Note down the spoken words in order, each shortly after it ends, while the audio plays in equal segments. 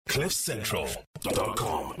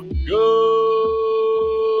CliffCentral.com.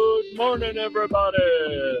 Good morning, everybody.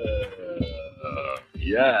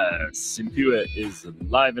 Yes, Simpiwe is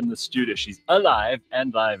live in the studio. She's alive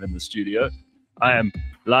and live in the studio. I am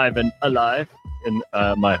live and alive in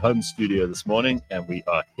my home studio this morning, and we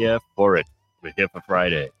are here for it. We're here for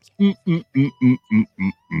Friday.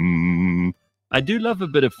 I do love a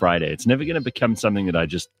bit of Friday. It's never going to become something that I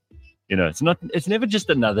just, it's never just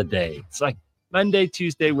another day. It's like Monday,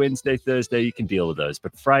 Tuesday, Wednesday, Thursday, you can deal with those.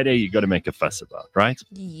 But Friday, you got to make a fuss about, right?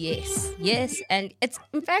 Yes. And it's,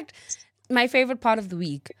 in fact, my favorite part of the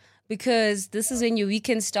week, because this is when your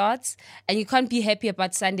weekend starts and you can't be happy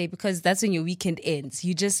about Sunday because that's when your weekend ends.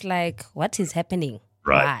 You just like, what is happening?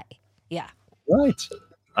 Right. Why? Yeah. Right.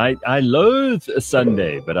 I loathe a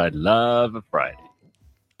Sunday, but I love a Friday.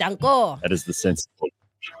 Danko. That is the sensible.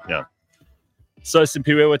 Yeah. So,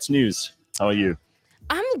 Simpiwe, what's news? How are you?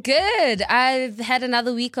 I'm good. I've had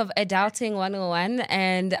another week of Adulting 101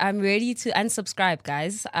 and I'm ready to unsubscribe,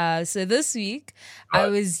 guys. So this week, I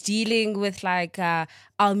was dealing with our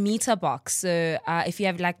meter box. So if you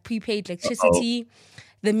have prepaid electricity,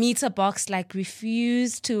 the meter box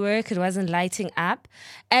refused to work. It wasn't lighting up.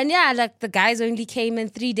 And the guys only came in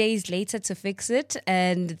 3 days later to fix it.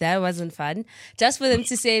 And that wasn't fun. Just for them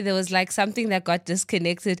to say there was something that got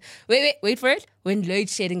disconnected. Wait for it. When load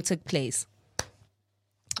shedding took place.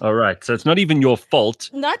 All right. So it's not even your fault.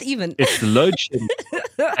 Not even. It's the load shedding.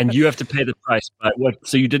 And you have to pay the price. But what?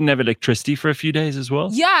 So you didn't have electricity for a few days as well?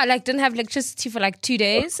 Yeah, didn't have electricity for 2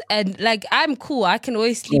 days. And I'm cool. I can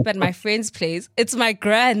always sleep at my friend's place. It's my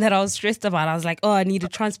gran that I was stressed about. I was like, I need to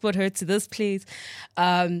transport her to this place.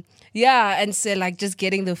 And so just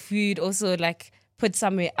getting the food also put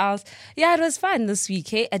somewhere else. Yeah, it was fun this week.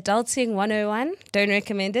 Hey, Adulting 101. Don't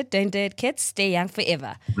recommend it. Don't do it, kids. Stay young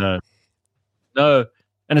forever. No.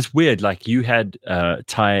 And it's weird, you had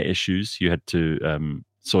tire issues. You had to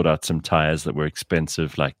sort out some tires that were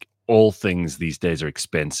expensive. All things these days are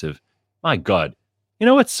expensive. My God. You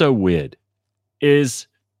know what's so weird is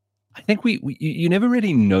I think you never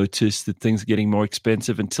really notice that things are getting more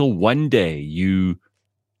expensive until one day you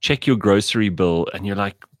check your grocery bill and you're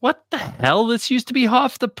like, what the hell? This used to be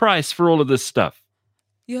half the price for all of this stuff.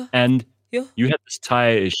 Yeah. And you had this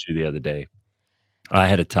tire issue the other day. I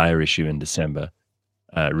had a tire issue in December.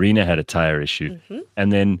 Rena had a tire issue. Mm-hmm.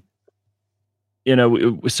 And then,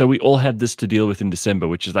 so we all had this to deal with in December,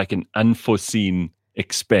 which is an unforeseen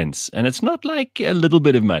expense. And it's not a little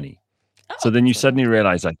bit of money. So then you suddenly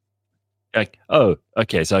realize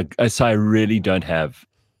okay, so I really don't have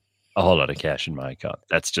a whole lot of cash in my account.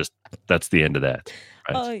 That's the end of that.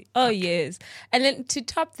 Right? Oh, yes. And then to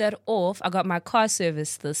top that off, I got my car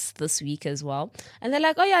service this week as well. And they're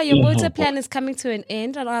like, your motor plan is coming to an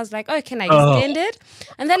end. And I was like, can I extend it?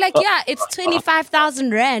 And they're like, it's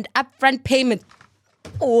 25,000 Rand upfront payment.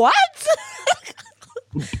 What?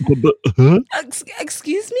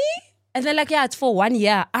 Excuse me? And they're like, it's for 1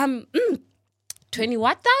 year. 20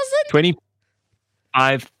 what thousand?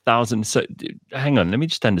 25,000. So hang on, let me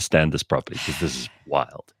just understand this properly because this is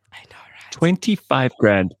wild. I know, right? 25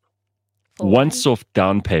 grand once off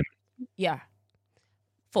down payment. Yeah.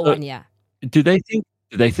 For 1 year. Do they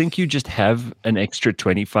think you just have an extra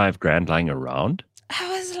 25 grand lying around?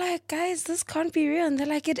 I was like, guys, this can't be real. And they're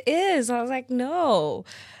like, it is. I was like, no.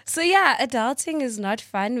 So adulting is not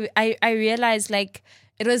fun. I realized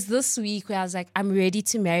it was this week where I was like, I'm ready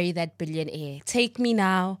to marry that billionaire. Take me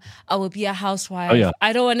now. I will be a housewife. Oh, yeah.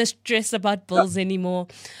 I don't want to stress about bills anymore.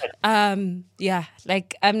 I'm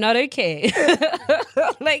not okay.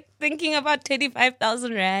 Thinking about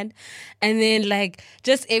 25,000 Rand and then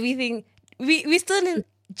just everything. We're still in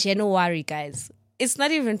January, guys. It's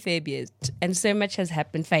not even February. And so much has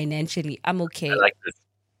happened financially. I'm okay. I like this.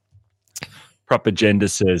 Prop agenda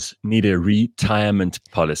says, need a retirement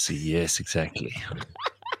policy. Yes, exactly.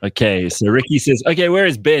 Okay, so Ricky says, where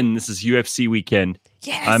is Ben? This is UFC weekend.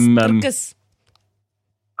 Yes,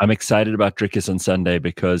 I'm excited about Drickus on Sunday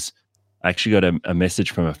because I actually got a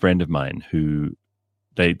message from a friend of mine who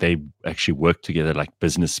they actually work together like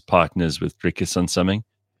business partners with Drickus on something.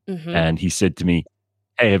 Mm-hmm. And he said to me,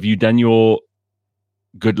 hey, have you done your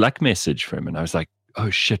good luck message for him? And I was like, oh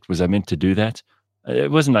shit, was I meant to do that?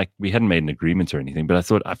 It wasn't we hadn't made an agreement or anything, but I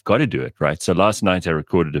thought I've got to do it, right? So last night I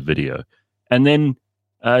recorded a video and then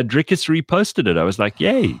Drickus reposted it. I was like,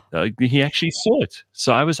 yay, he actually saw it.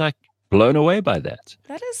 So I was blown away by that.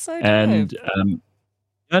 That is so dope. And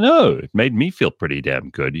I know, it made me feel pretty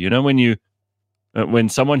damn good. When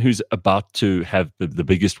someone who's about to have the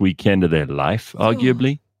biggest weekend of their life,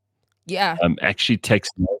 arguably, yeah, actually takes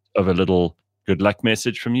note of a little good luck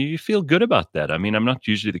message from you, you feel good about that. I mean, I'm not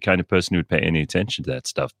usually the kind of person who would pay any attention to that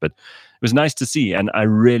stuff, but it was nice to see. And I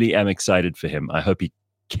really am excited for him. I hope he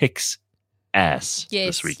kicks ass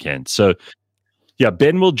this weekend. So, yeah,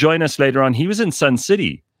 Ben will join us later on. He was in Sun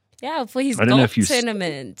City. Yeah, for his golf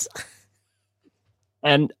tournament.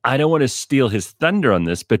 And I don't want to steal his thunder on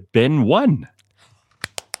this, but Ben won.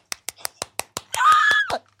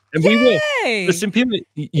 And we were, listen, people,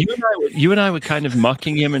 you and I were kind of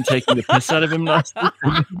mocking him and taking the piss out of him last week.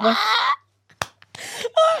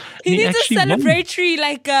 He needs a celebratory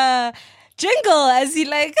jingle as he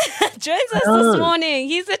joins us this morning.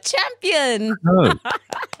 He's a champion.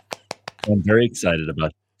 I'm very excited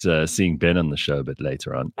about seeing Ben on the show a bit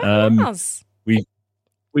later on. Yes.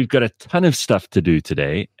 We've got a ton of stuff to do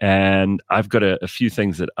today, and I've got a few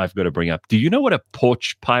things that I've got to bring up. Do you know what a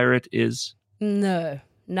porch pirate is? No,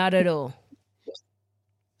 not at all.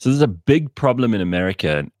 So there's a big problem in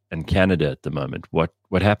America and Canada at the moment. What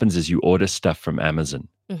happens is you order stuff from Amazon,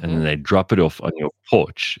 and then they drop it off on your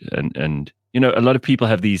porch. And a lot of people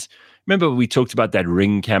have these. Remember we talked about that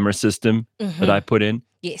Ring camera system that I put in?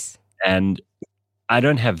 Yes. And I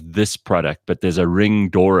don't have this product, but there's a Ring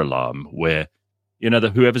door alarm where,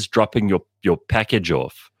 whoever's dropping your package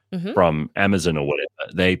off from Amazon or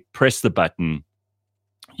whatever, they press the button,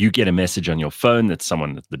 you get a message on your phone that's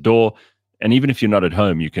someone at the door. And even if you're not at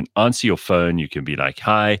home, you can answer your phone. You can be like,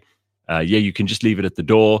 hi, you can just leave it at the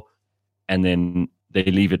door. And then they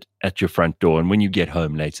leave it at your front door. And when you get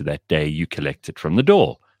home later that day, you collect it from the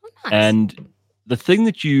door. Oh, nice. And the thing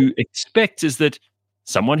that you expect is that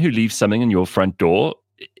someone who leaves something in your front door,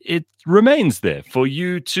 it remains there for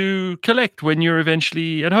you to collect when you're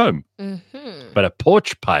eventually at home. But a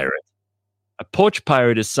porch pirate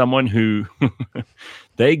is someone who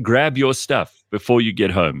they grab your stuff before you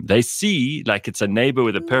get home. They see like it's a neighbor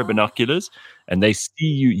with a pair of binoculars, and they see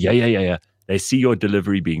you. They see your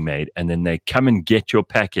delivery being made, and then they come and get your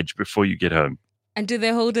package before you get home. And do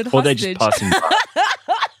they hold it hostage? Or they just passing by.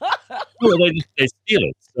 Or they steal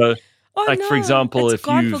it. So, for example, if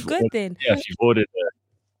you've ordered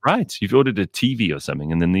you've ordered a TV or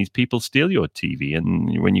something, and then these people steal your TV,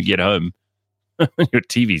 and when you get home, your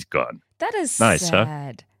TV's gone. That is nice,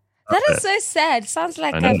 sad. Huh? That is so sad. Sounds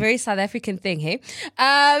like a very South African thing, hey?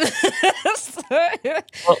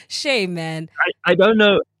 Shame, man. I don't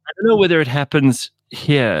know whether it happens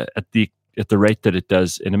here at the rate that it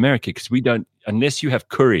does in America, because we don't, unless you have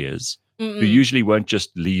couriers who usually won't just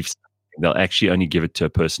leave something, they'll actually only give it to a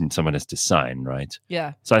person someone has to sign, right?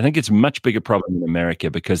 Yeah. So I think it's a much bigger problem in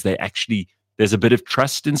America because there's a bit of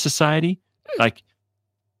trust in society. Like,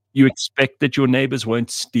 you expect that your neighbors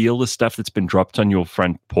won't steal the stuff that's been dropped on your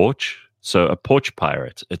front porch. So a porch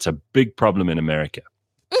pirate, it's a big problem in America.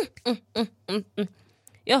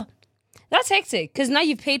 Yeah, that's hectic because now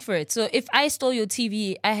you've paid for it. So if I stole your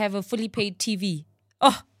TV, I have a fully paid TV.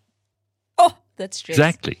 Oh, that's stress.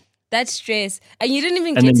 Exactly. That's stress. And you didn't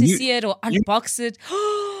even get to see it or unbox it.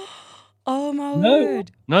 Oh, my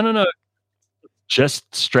word. No.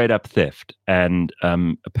 Just straight up theft. And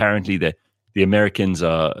apparently the Americans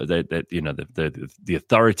are, the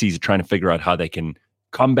authorities are trying to figure out how they can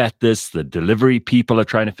combat this. The delivery people are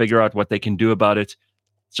trying to figure out what they can do about it.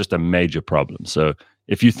 It's just a major problem. So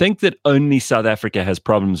if you think that only South Africa has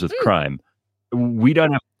problems with crime, we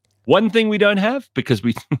don't have. One thing we don't have, because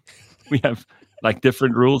we have like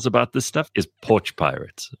different rules about this stuff, is porch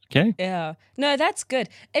pirates. Okay. Yeah. No, that's good.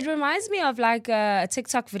 It reminds me of like a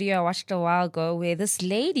TikTok video I watched a while ago where this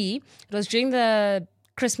lady, it was during the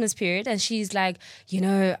Christmas period, and she's like,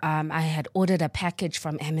 I had ordered a package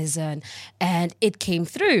from Amazon and it came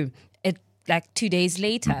through like 2 days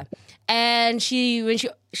later. And when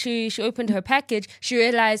she opened her package, she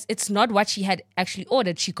realized it's not what she had actually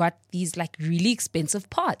ordered. She got these like really expensive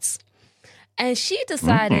parts. And she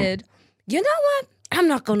decided, you know what? I'm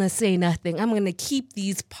not going to say nothing. I'm going to keep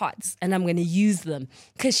these pots and I'm going to use them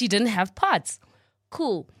because she didn't have pots.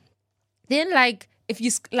 Cool. Then I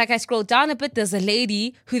scroll down a bit, there's a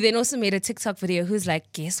lady who then also made a TikTok video who's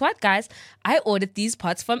like, guess what, guys? I ordered these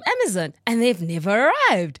pots from Amazon and they've never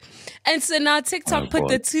arrived. And so now TikTok put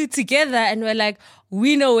the two together and we're like,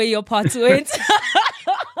 we know where your pots went.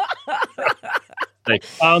 They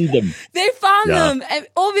found them. They found them. And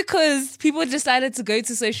all because people decided to go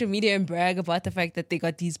to social media and brag about the fact that they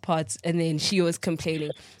got these pots, and then she was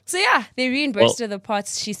complaining. So yeah, they reimbursed her the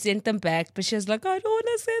pots. She sent them back, but she was like, I don't want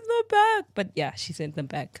to send them back. But yeah, she sent them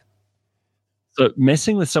back. So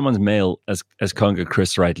messing with someone's mail, as Conga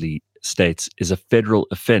Chris rightly states is a federal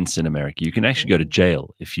offense in America. You can actually go to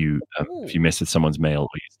jail if you mess with someone's mail or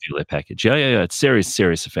you steal their package. Yeah. It's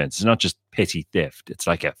serious offense. It's not just petty theft. It's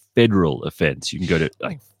like a federal offense. You can go to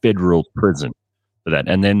like federal prison for that.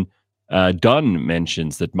 And then Don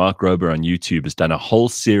mentions that Mark Rober on YouTube has done a whole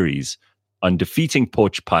series on defeating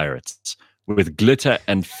porch pirates with glitter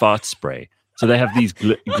and fart spray. So they have these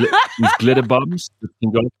glitter bombs that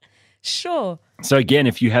can go. Sure. So again,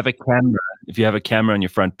 if you have a camera on your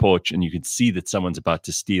front porch and you can see that someone's about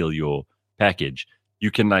to steal your package, you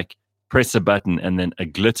can like press a button and then a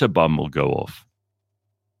glitter bomb will go off.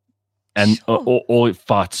 And sure. or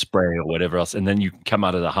fart spray or whatever else, and then you can come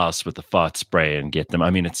out of the house with the fart spray and get them. I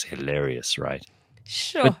mean, it's hilarious, right?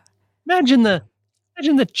 Sure. But imagine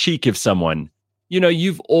the cheek of someone.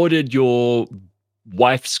 You've ordered your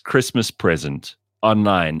wife's Christmas present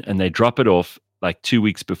online, and they drop it off like 2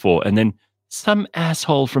 weeks before, and then some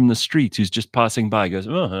asshole from the street who's just passing by goes,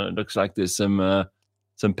 "Oh, it looks like there's some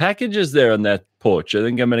packages there on that porch. I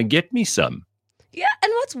think I'm going to get me some." Yeah,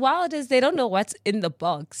 and what's wild is they don't know what's in the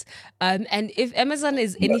box. And if Amazon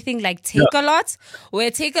is anything like Take-A-Lot,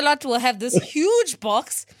 where Take-A-Lot will have this huge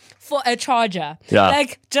box for a charger. Yeah.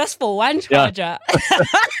 Like, just for one charger.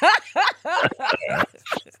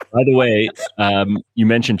 By the way, you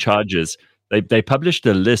mentioned chargers. They published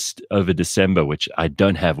a list over December, which I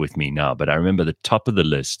don't have with me now, but I remember the top of the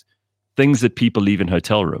list, things that people leave in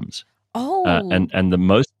hotel rooms. Oh. And the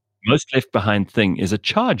most left behind thing is a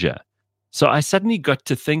charger. So I suddenly got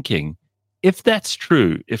to thinking, if that's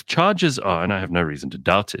true, if chargers are, and I have no reason to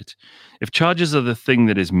doubt it, if chargers are the thing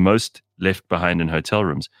that is most left behind in hotel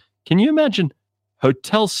rooms, can you imagine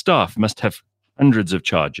hotel staff must have hundreds of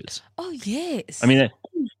chargers? Oh, yes. I mean,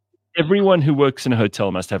 everyone who works in a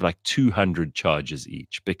hotel must have like 200 chargers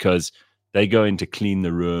each because they go in to clean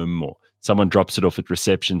the room or someone drops it off at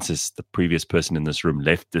reception, says the previous person in this room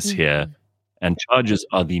left this here. And chargers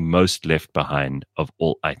are the most left behind of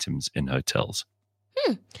all items in hotels.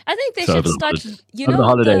 I think they should start,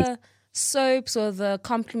 the soaps or the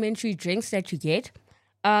complimentary drinks that you get.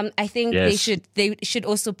 I think they should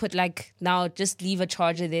also put like, now just leave a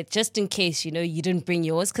charger there just in case, you didn't bring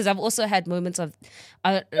yours. Because I've also had moments of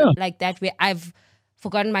like that where I've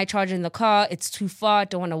forgotten my charger in the car. It's too far.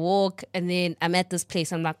 Don't want to walk. And then I'm at this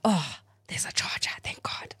place. I'm like, oh, there's a charger. Thank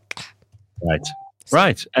God. Right.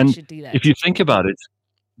 Right. And if you think about it,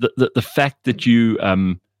 the fact that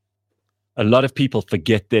a lot of people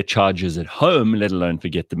forget their chargers at home, let alone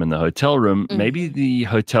forget them in the hotel room, maybe the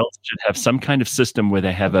hotels should have some kind of system where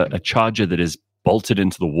they have a charger that is bolted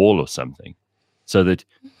into the wall or something so that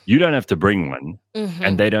you don't have to bring one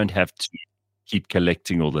and they don't have to keep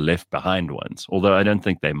collecting all the left behind ones. Although I don't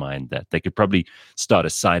think they mind that. They could probably start a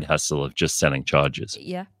side hustle of just selling chargers.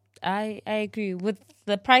 Yeah. I agree with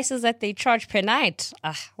the prices that they charge per night.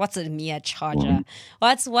 What's a mere charger?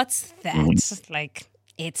 What's that? Like,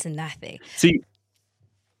 it's nothing. See,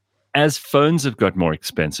 as phones have got more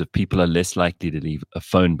expensive, people are less likely to leave a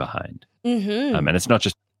phone behind. And it's not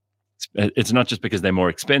just because they're more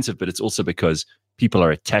expensive, but it's also because people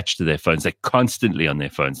are attached to their phones. They're constantly on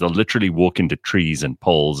their phones. They'll literally walk into trees and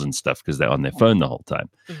poles and stuff because they're on their phone the whole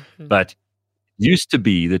time. But it used to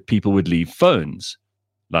be that people would leave phones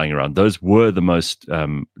lying around. Those were the most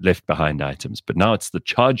left behind items, but now it's the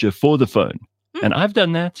charger for the phone. And I've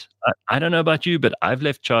done that. I don't know about you, but I've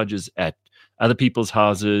left chargers at other people's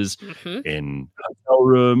houses, in hotel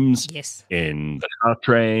rooms, in the car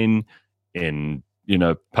train, in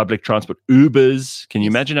public transport, Ubers. Can you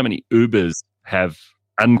imagine how many Ubers have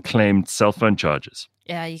unclaimed cell phone chargers?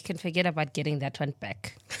 Yeah, you can forget about getting that one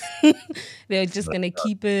back. They're just going to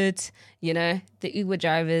keep it, the Uber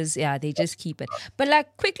drivers, they just keep it. But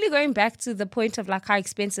like quickly going back to the point of like how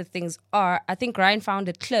expensive things are, I think Ryan found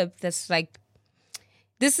a clip that's like,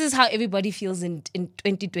 this is how everybody feels in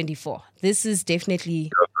 2024. This is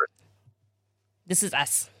definitely, this is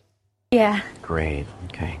us. Yeah. Great,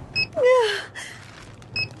 okay.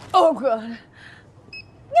 Oh, God.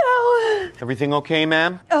 No. Everything okay,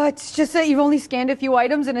 ma'am? It's just that you've only scanned a few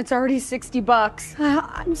items and it's already $60.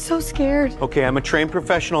 I'm so scared. Okay, I'm a trained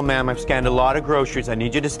professional, ma'am. I've scanned a lot of groceries. I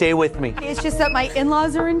need you to stay with me. It's just that my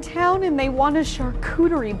in-laws are in town and they want a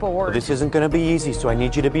charcuterie board. Well, this isn't going to be easy, so I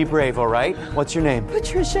need you to be brave, all right? What's your name?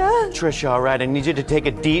 Patricia. Trisha, all right. I need you to take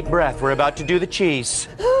a deep breath. We're about to do the cheese.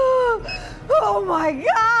 Oh, my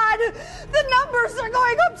God. The numbers are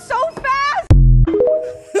going up so fast.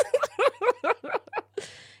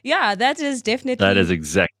 Yeah, that is definitely. That is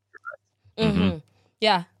exactly right.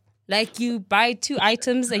 Yeah. Like you buy 2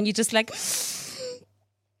 items and you just like,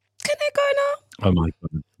 can I go now? Oh my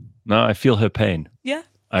God. No, I feel her pain. Yeah.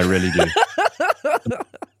 I really do.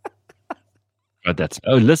 God,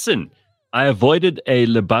 listen, I avoided a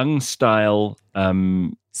Lebang style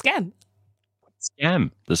Scam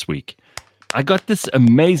this week. I got this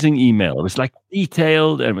amazing email. It was like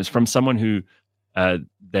detailed, and it was from someone who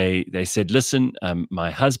they said, listen,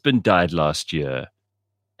 my husband died last year,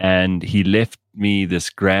 and he left me this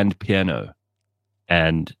grand piano,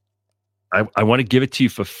 and I want to give it to you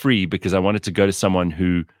for free because I want it to go to someone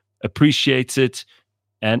who appreciates it.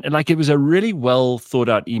 And like, it was a really well thought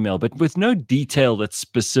out email, but with no detail that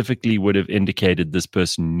specifically would have indicated this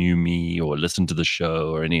person knew me or listened to the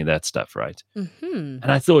show or any of that stuff, right? Mm-hmm.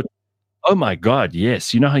 And I thought, oh my God,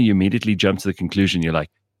 yes. You know how you immediately jump to the conclusion? You're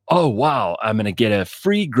like, oh, wow, I'm going to get a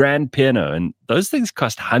free grand piano. And those things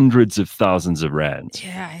cost hundreds of thousands of rands.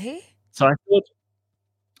 Yeah. So I thought,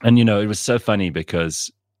 and it was so funny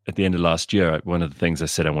because at the end of last year, one of the things I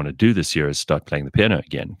said I want to do this year is start playing the piano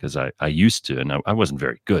again, because I used to, and I wasn't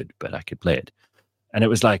very good, but I could play it. And it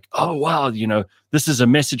was like, oh, wow, this is a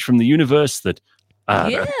message from the universe that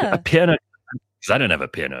a piano, because I don't have a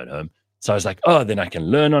piano at home. So I was like, oh, then I can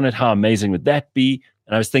learn on it. How amazing would that be?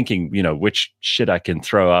 And I was thinking, which shit I can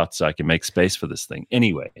throw out so I can make space for this thing.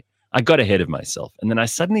 Anyway, I got ahead of myself. And then I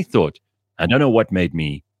suddenly thought, I don't know what made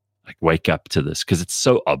me like wake up to this, because it's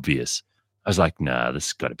so obvious. I was like, nah, this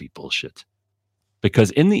has got to be bullshit. Because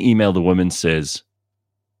in the email, the woman says,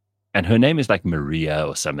 and her name is like Maria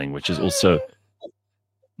or something, which is also,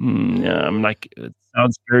 I'm like, it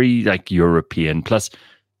sounds very like European. Plus,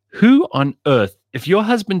 who on earth, if your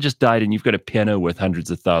husband just died and you've got a piano worth hundreds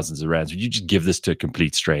of thousands of rands, would you just give this to a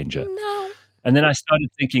complete stranger? No. And then I started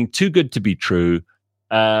thinking, too good to be true.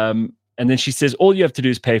 And then she says, all you have to do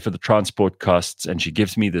is pay for the transport costs. And she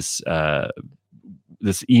gives me this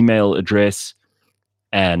email address,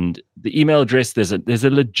 and the email address, there's a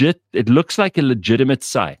legit, it looks like a legitimate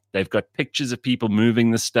site. They've got pictures of people moving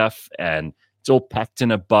the stuff, and it's all packed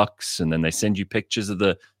in a box, and then they send you pictures of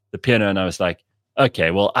the piano. And I was like, okay,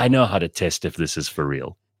 well, I know how to test if this is for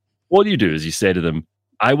real. All you do is you say to them,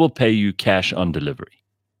 I will pay you cash on delivery.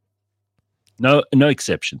 No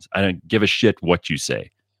exceptions. I don't give a shit what you say.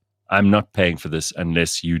 I'm not paying for this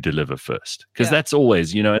unless you deliver first. Because that's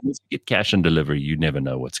always, unless you get cash on delivery, you never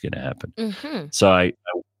know what's going to happen. Mm-hmm. So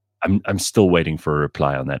I'm still waiting for a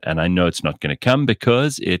reply on that. And I know it's not going to come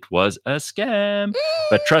because it was a scam.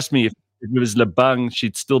 But trust me, if it was Lebang,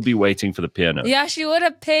 she'd still be waiting for the piano. Yeah, she would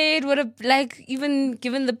have paid, even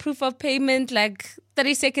given the proof of payment,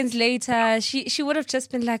 30 seconds later. She would have just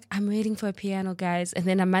been like, I'm waiting for a piano, guys. And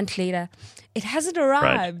then a month later, it hasn't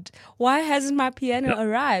arrived. Right. Why hasn't my piano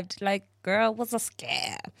arrived? Like, girl, what's a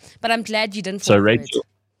scam? But I'm glad you didn't fall for it.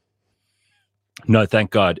 No,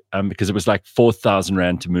 thank God. Because it was like 4,000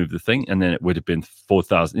 rand to move the thing, and then it would have been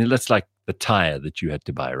 4,000. That's like the tire that you had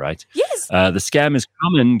to buy, right? Yes. The scam is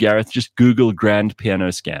common, Gareth. Just Google grand piano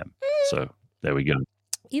scam. So there we go.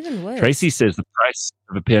 Even worse. Tracy says the price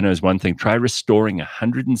of a piano is one thing. Try restoring a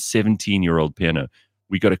 117-year-old piano.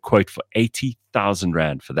 We got a quote for 80,000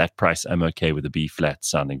 rand. For that price, I'm okay with a B flat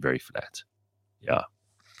sounding very flat. Yeah.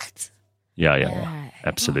 Yeah.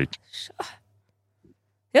 Absolutely. Sure.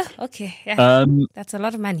 Yeah, okay. Yeah. That's a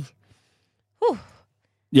lot of money. Whew.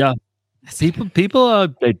 Yeah. People are,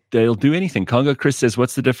 they'll do anything. Congo Chris says,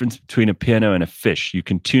 what's the difference between a piano and a fish? You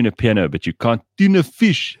can tune a piano, but you can't tune a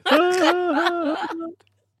fish.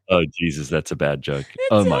 Oh, Jesus, that's a bad joke.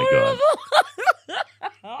 It's my horrible.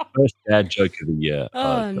 God. First bad joke of the year.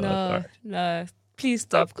 Oh, no. God. No. Please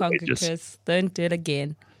stop, Congo Chris. Don't do it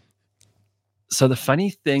again. So the funny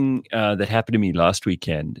thing that happened to me last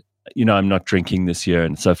weekend, I'm not drinking this year,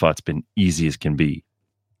 and so far it's been easy as can be.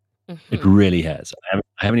 Mm-hmm. It really has. I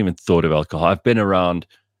haven't even thought of alcohol. I've been around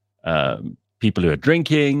people who are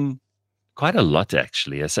drinking quite a lot,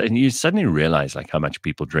 actually. And you suddenly realize how much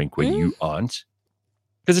people drink when you aren't.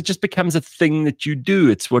 Because it just becomes a thing that you do.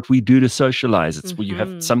 It's what we do to socialize. It's where you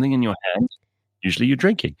have something in your hand. Usually you're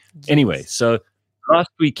drinking. Yes. Anyway, so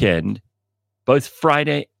last weekend, both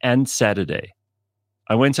Friday and Saturday,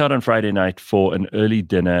 I went out on Friday night for an early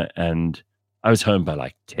dinner, and I was home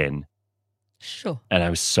by 10. Sure. And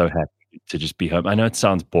I was so happy to just be home. I know it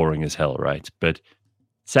sounds boring as hell, right? But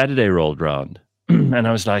Saturday rolled around, and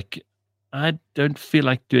I was like, I don't feel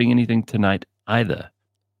like doing anything tonight either.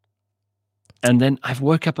 And then I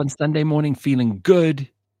woke up on Sunday morning feeling good.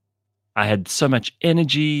 I had so much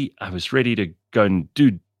energy. I was ready to go and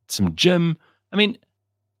do some gym. I mean,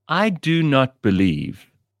 I do not believe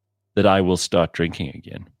that I will start drinking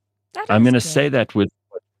again. I'm going to say that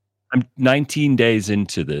I'm 19 days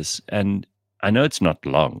into this, and I know it's not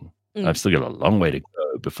long. I've still got a long way to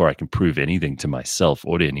go before I can prove anything to myself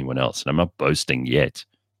or to anyone else. And I'm not boasting yet.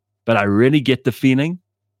 But I really get the feeling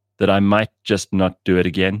that I might just not do it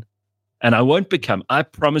again. And I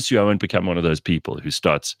promise you, I won't become one of those people who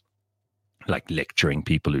starts like lecturing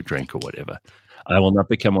people who drink or whatever. I will not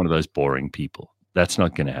become one of those boring people. That's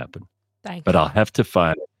not going to happen. But I'll have to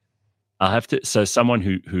so someone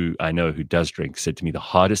who I know who does drink said to me, the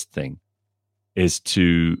hardest thing is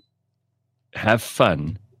to have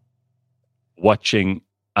fun watching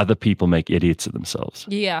other people make idiots of themselves.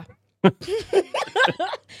 Yeah.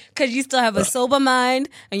 Because you still have a sober mind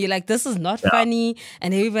and you're like, this is not funny,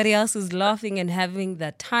 and everybody else is laughing and having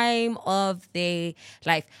the time of their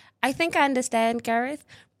life. I think I understand, Gareth,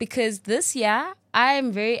 because this year I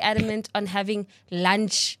am very adamant on having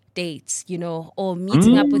lunch dates, or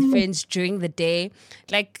meeting up with friends during the day.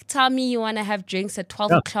 Like, tell me you want to have drinks at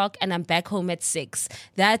 12 o'clock and I'm back home at 6.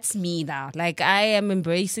 That's me now. Like, I am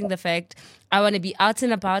embracing the fact I want to be out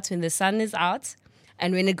and about when the sun is out,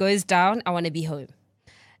 and when it goes down, I want to be home.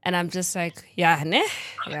 And I'm just like, yeah.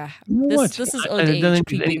 This is old age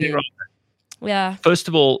creeping in. Yeah. First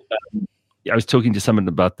of all, I was talking to someone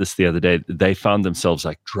about this the other day. They found themselves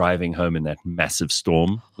like driving home in that massive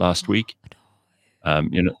storm last week.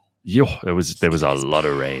 There was a lot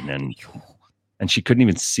of rain, and she couldn't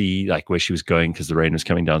even see like where she was going because the rain was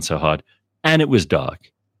coming down so hard, and it was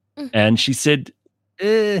dark. And she said,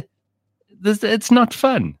 "It's not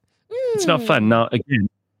fun. It's not fun." Now, again,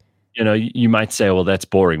 you might say, "Well, that's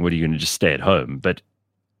boring. What are you going to just stay at home?" But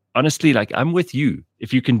honestly, like, I'm with you.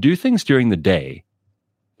 If you can do things during the day,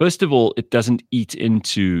 first of all, it doesn't eat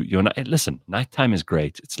into your night. Listen, nighttime is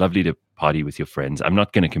great. It's lovely to party with your friends. I'm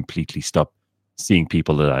not going to completely stop seeing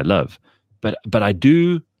people that I love, but I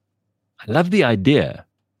love the idea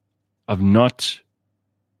of not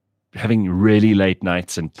having really late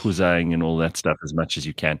nights and puzzing and all that stuff as much as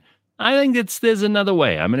you can. I think there's another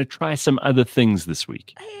way. I'm going to try some other things this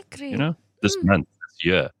week. I agree. This month, this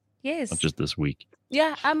year. Yes. Not just this week.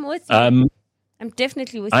 Yeah, I'm with you. I'm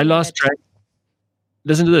definitely with you. I last drank.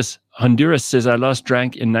 Listen to this. Honduras says I last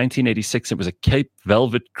drank in 1986. It was a Cape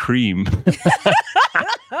Velvet Cream.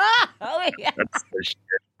 Oh, yeah. That's so shit.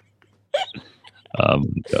 Oh,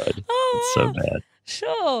 my God. It's so bad.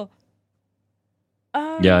 Sure.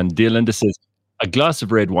 Yeah, and dear Linda says, a glass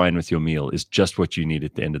of red wine with your meal is just what you need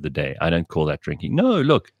at the end of the day. I don't call that drinking. No,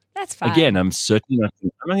 look. That's fine. Again, I'm not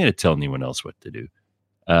going to tell anyone else what to do.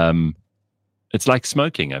 It's like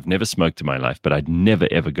smoking. I've never smoked in my life, but I'd never,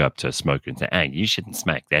 ever go up to a smoker and say, hey, you shouldn't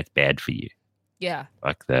smoke. That's bad for you. Yeah.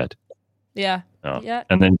 Like that. Yeah. Oh. Yeah.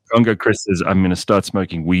 And then Congo Chris says, I'm going to start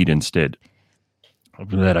smoking weed instead.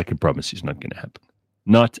 That I can promise you is not going to happen.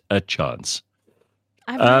 Not a chance.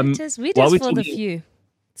 I've noticed weed is for the few.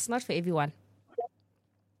 It's not for everyone.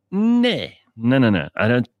 No.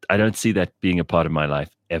 I don't see that being a part of my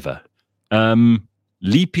life ever.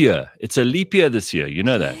 Leap year. It's a leap year this year. You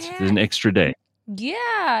know that. Yeah. There's an extra day.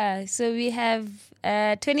 Yeah. So we have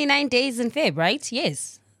 29 days in Feb, right?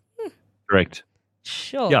 Yes. Correct.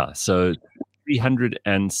 Sure. Yeah. So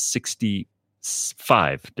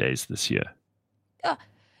 365 days this year.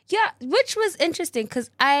 Yeah, which was interesting because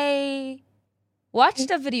I watched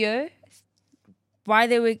a video why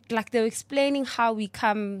they were explaining how we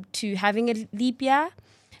come to having a leap year,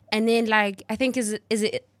 and then I think is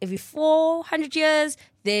it every 400 years?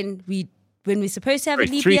 Then when we're supposed to have a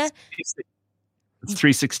leap year, it's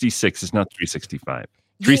 366. It's not 365.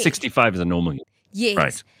 365 is a normal year. Yes,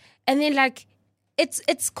 right. And then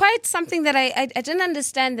it's quite something that I didn't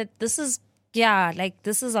understand that this is. Yeah,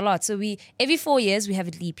 this is a lot. So every 4 years we have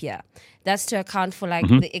a leap year. That's to account for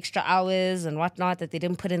the extra hours and whatnot that they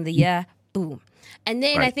didn't put in the year. Boom. And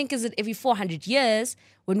then I think is it every 400 years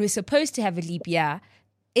when we're supposed to have a leap year,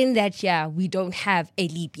 in that year we don't have a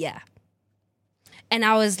leap year. And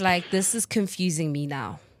I was like, this is confusing me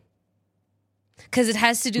now. Because it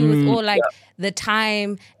has to do with all the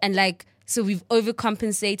time and so we've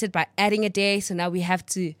overcompensated by adding a day. So now we have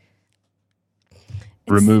to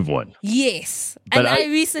remove one. Yes. But I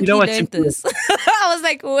recently learned this. I was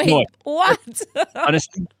like, wait, what?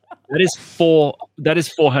 Honestly, that is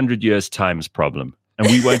 400 years time's problem. And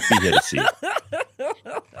we won't be here to see it.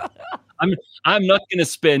 I'm not going to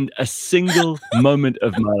spend a single moment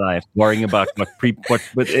of my life worrying about what people are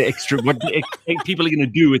going to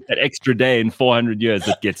do with that extra day in 400 years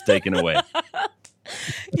that gets taken away.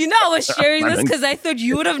 I was sharing this because I thought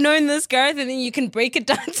you would have known this, Gareth, and then you can break it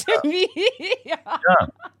down to me. Yeah.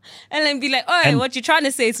 And then be like, oh, what you're trying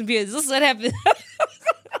to say, some people, this is what happened.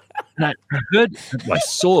 And I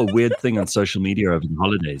saw a weird thing on social media over the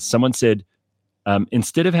holidays. Someone said,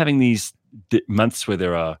 instead of having these months where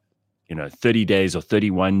there are, 30 days or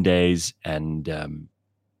 31 days and, the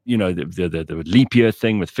leap year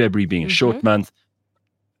thing with February being a short month,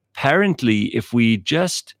 apparently if we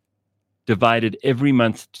just divided every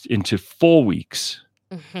month into 4 weeks,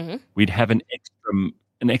 we'd have an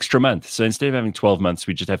extra month. So instead of having 12 months,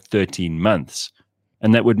 we just have 13 months.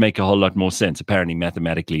 And that would make a whole lot more sense. Apparently,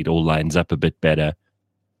 mathematically, it all lines up a bit better.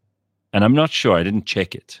 And I'm not sure. I didn't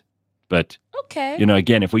check it. But, okay.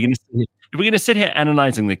 Again, if we're going to sit here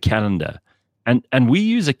analyzing the calendar, and we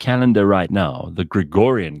use a calendar right now, the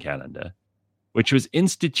Gregorian calendar, which was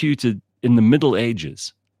instituted in the Middle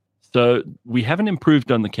Ages. So we haven't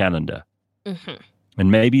improved on the calendar. And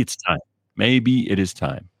maybe it's time. Maybe it is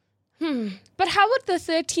time. But how would the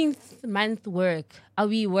 13th month work? Are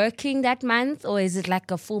we working that month or is it like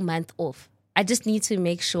a full month off? I just need to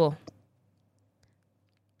make sure.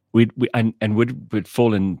 Would it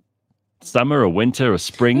fall in summer or winter or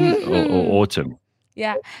spring or autumn?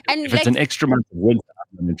 Yeah. And if it's an extra month of winter,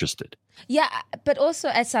 I'm interested. Yeah, but also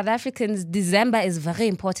as South Africans, December is very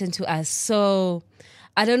important to us. So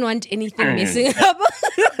I don't want anything messing up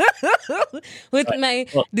with my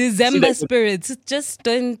December spirits. Just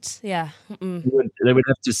don't, yeah. They would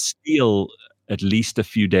have to steal at least a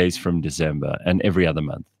few days from December and every other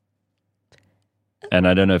month. And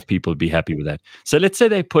I don't know if people would be happy with that. So let's say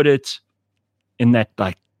they put it in that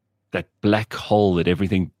black hole that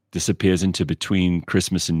everything disappears into between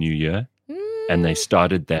Christmas and New Year. And they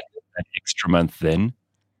started that extra month then.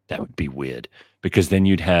 That would be weird because then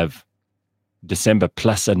you'd have December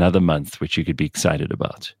plus another month, which you could be excited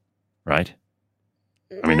about, right?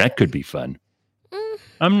 I mean, that could be fun.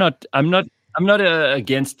 I'm not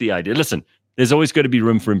against the idea. Listen, there's always got to be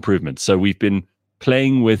room for improvement. So we've been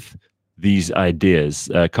playing with these ideas.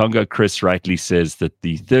 Congo Chris rightly says that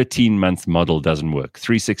the 13-month model doesn't work.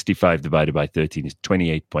 365 divided by 13 is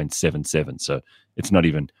 28.77. So it's not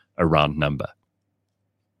even a round number.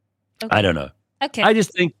 Okay. I don't know. Okay. I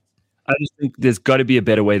just think there's got to be a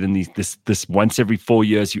better way than this once every 4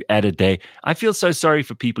 years you add a day. I feel so sorry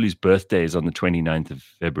for people whose birthday is on the 29th of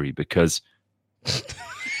February because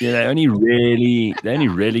they only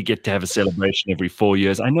really get to have a celebration every 4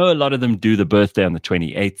 years. I know a lot of them do the birthday on the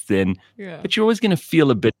 28th then, but you're always going to feel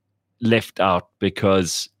a bit left out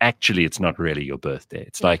because actually it's not really your birthday.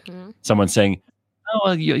 It's like someone saying, oh,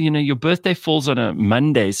 well, your birthday falls on a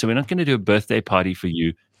Monday, so we're not going to do a birthday party for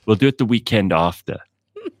you. We'll do it the weekend after.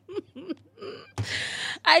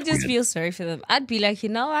 I just feel sorry for them. I'd be like, you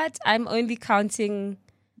know what? I'm only counting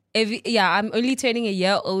I'm only turning a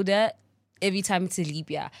year older every time it's a leap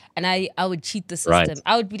year. And I would cheat the system. Right.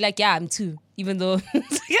 I would be like, yeah, I'm 2, even though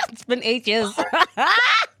it's been 8 years.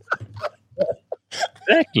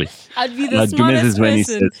 Exactly. I'd be the smartest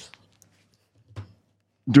person.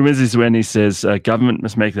 Dumez is when he says government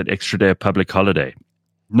must make that extra day a public holiday.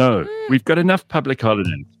 No, we've got enough public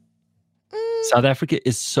holidays. South Africa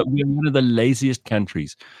we're one of the laziest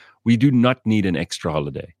countries. We do not need an extra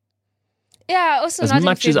holiday. Yeah, also as not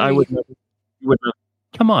much in as I February. would.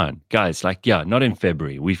 Come on, guys! Not in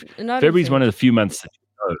February. February's one of the few months that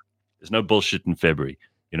there's no bullshit in February.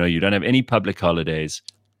 You don't have any public holidays.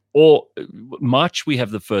 Or March, we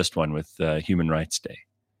have the first one with Human Rights Day.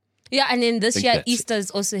 Yeah, and then this year Easter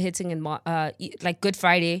is also hitting in March. Like Good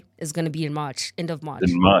Friday is going to be in March, end of March.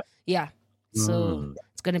 In March. Yeah, so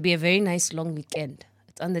it's going to be a very nice long weekend.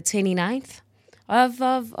 It's on the 29th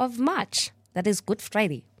of March. That is Good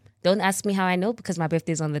Friday. Don't ask me how I know because my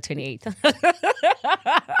birthday is on the 28th.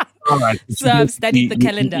 All right. So I've studied the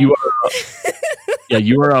calendar.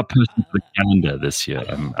 You are our person for the calendar this year.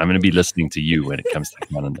 I'm going to be listening to you when it comes to the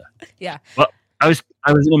calendar. Yeah. Well, I was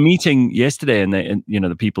in a meeting yesterday, and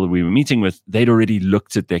the people we were meeting with, they'd already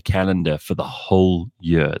looked at their calendar for the whole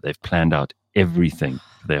year. They've planned out everything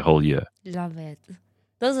for their whole year. Love it.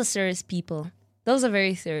 Those are serious people. Those are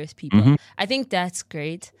very serious people. I think that's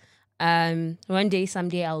great. One day,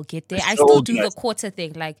 someday I'll get there. I still do the quarter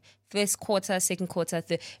thing, like first quarter, second quarter.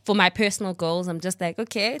 For my personal goals, I'm just like,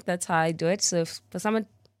 okay, that's how I do it. So for someone,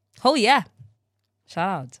 shout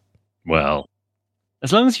out. Well,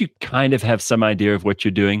 as long as you kind of have some idea of what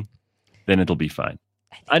you're doing, then it'll be fine.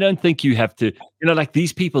 I don't think you have to, like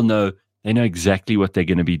these people they know exactly what they're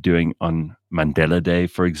going to be doing on Mandela Day,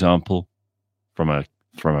 for example, from a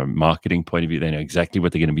marketing point of view. They know exactly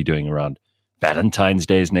what they're going to be doing around Valentine's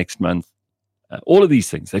Day is next month. All of these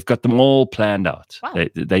things, they've got them all planned out. Wow.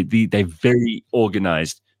 They're very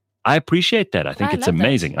organized. I appreciate that. I think it's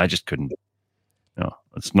amazing. That. I just couldn't. No,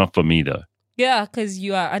 it's not for me though. Yeah, because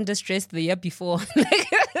you are under stress the year before.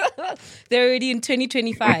 They're already in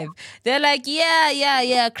 2025. They're like,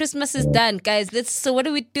 yeah, Christmas is done, guys. So what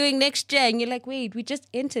are we doing next year? And you're like, wait, we just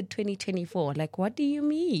entered 2024. Like, what do you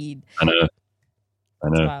mean? I know.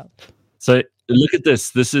 Wow. So look at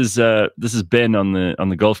this. This is Ben on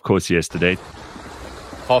the golf course yesterday.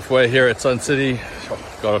 Halfway here at Sun City.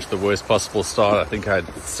 got off the worst possible start. I think I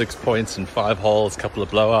had 6 points in 5 holes, a couple of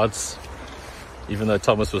blowouts. Even though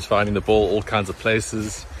Thomas was finding the ball all kinds of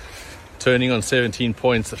places. Turning on 17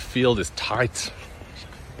 points, the field is tight.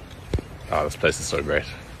 Oh, this place is so great.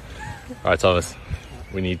 All right, Thomas,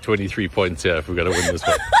 we need 23 points here if we're going to win this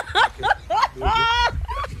one.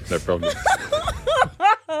 No problem.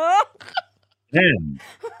 Man.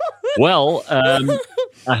 Well,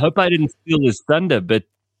 I hope I didn't steal his thunder, but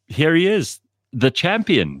here he is, the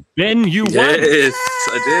champion. Ben, you won. Yes,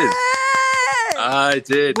 I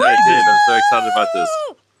did. I'm so excited about this.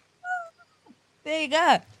 There you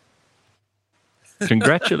go.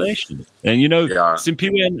 Congratulations. And you know, Yeah.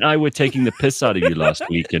 Simpiwe and I were taking the piss out of you last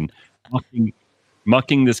week and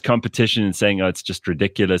mocking this competition and saying, oh, it's just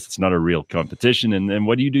ridiculous. It's not a real competition. And then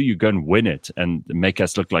what do? You go and win it and make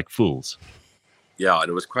us look like fools. Yeah, and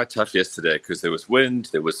it was quite tough yesterday because there was wind,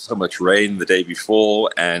 there was so much rain the day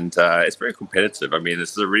before, and it's very competitive. I mean,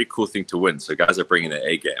 this is a really cool thing to win. So guys are bringing their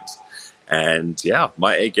A games. And yeah,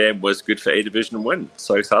 my A game was good for A division win.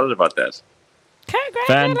 So excited about that.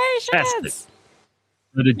 Congratulations. Fantastic.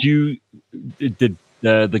 So did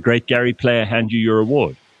the great Gary player hand you your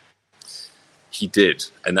award? He did,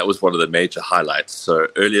 and that was one of the major highlights. So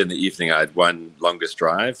earlier in the evening, I had won longest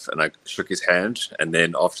drive, and I shook his hand. And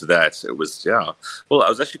then after that, it was, well, I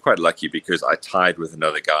was actually quite lucky because I tied with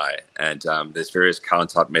another guy. And there's various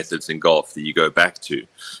count-out methods in golf that you go back to.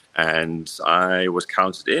 And I was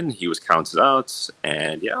counted in, he was counted out,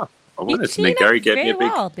 and yeah, I won it. And then Gary gave me a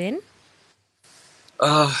big... Well, Ben.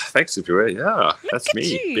 Thanks, Simpiwe. Yeah, that's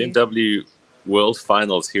me. you. BMW World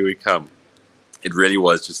Finals, here we come. It really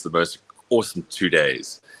was just the most awesome 2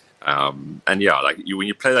 days. And yeah, like when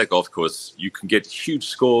you play that golf course, you can get huge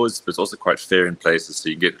scores, but it's also quite fair in places, so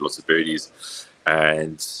you can get lots of birdies.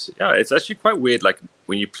 And yeah, it's actually quite weird, like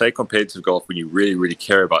when you play competitive golf, when you really, really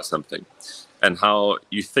care about something, and how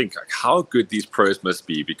you think like, how good these pros must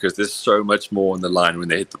be because there's so much more on the line when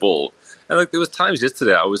they hit the ball. And like there was times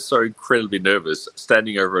yesterday I was so incredibly nervous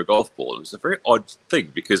standing over a golf ball. It was a very odd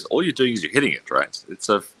thing because all you're doing is you're hitting it, right? It's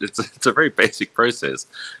a very basic process.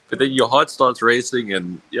 But then your heart starts racing,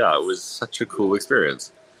 and yeah, it was such a cool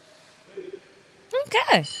experience.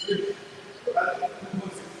 Okay.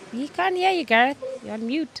 He can't hear you, Gareth. You're on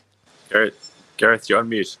mute. Gareth, you're on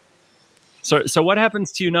mute. So what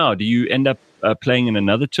happens to you now? Do you end up playing in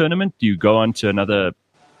another tournament? Do you go on to another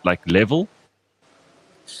level?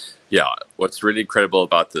 Yeah, what's really incredible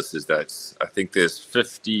about this is that I think there's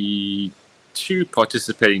 52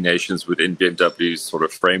 participating nations within BMW's sort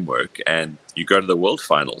of framework, and you go to the world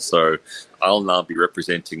final. So I'll now be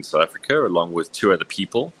representing South Africa along with 2 other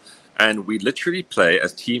people, and we literally play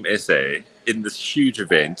as Team SA in this huge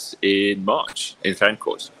event in March in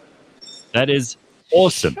Fancourt. That is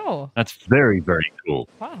awesome. Sure. That's very, very cool.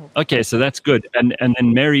 Wow. Okay, so that's good. And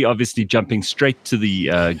then Mary obviously jumping straight to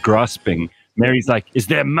the grasping. Mary's like, is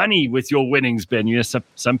there money with your winnings, Ben? You know,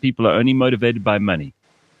 some people are only motivated by money.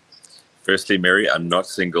 Firstly, Mary, I'm not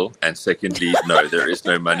single. And secondly, no, there is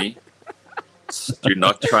no money. Do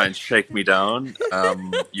not try and shake me down.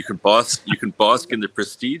 You can bask in the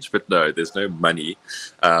prestige, but no, there's no money.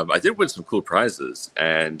 I did win some cool prizes.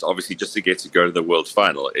 And obviously just to get to go to the world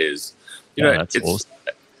final is, that's it's awesome.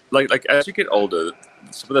 Like as you get older,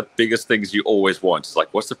 some of the biggest things you always want is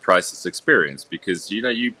like, what's the priceless experience? Because,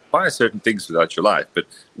 you buy certain things throughout your life, but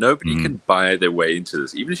nobody can buy their way into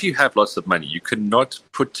this. Even if you have lots of money, you cannot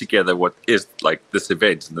put together what is like this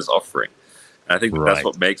event and this offering. And I think that's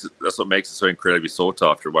what makes it so incredibly sought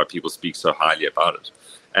after, why people speak so highly about it.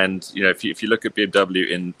 And, if you look at BMW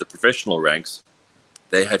in the professional ranks,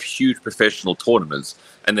 they have huge professional tournaments,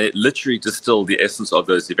 and they literally distill the essence of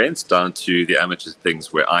those events down to the amateur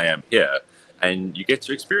things where I am here. And you get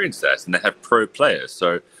to experience that. And they have pro players.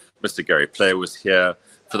 So Mr. Gary Player was here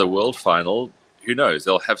for the world final. Who knows?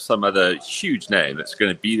 They'll have some other huge name that's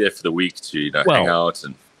going to be there for the week to hang out.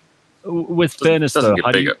 And with fairness, though,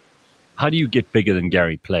 how do you get bigger than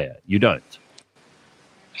Gary Player? You don't.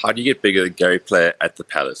 How do you get bigger than Gary Player at the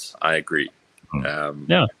Palace? I agree.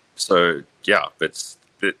 Yeah. So, yeah, but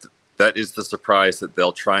that is the surprise that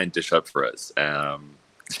they'll try and dish up for us.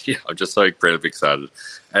 Yeah, I'm just so incredibly excited,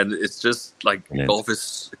 and it's just like golf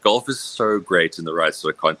is so great in the right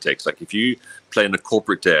sort of context. Like if you play in a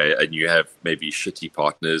corporate day and you have maybe shitty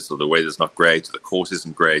partners, or the weather's not great, or the course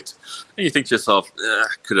isn't great, and you think to yourself,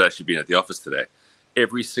 could have actually been at the office today.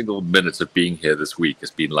 Every single minute of being here this week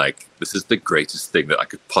has been like, this is the greatest thing that I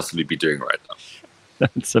could possibly be doing right now.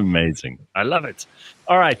 That's amazing. I love it.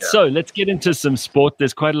 All right, so let's get into some sport.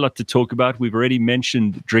 There's quite a lot to talk about. We've already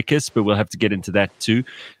mentioned Drickus, but we'll have to get into that too.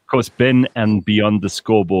 Of course, Ben and Beyond the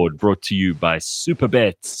Scoreboard, brought to you by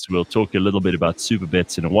Superbets. We'll talk a little bit about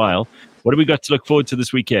Superbets in a while. What do we got to look forward to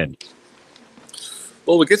this weekend?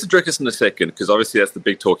 Well, we'll get to Drickus in a second, because obviously that's the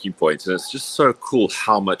big talking point. And it's just so cool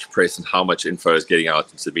how much press and how much info is getting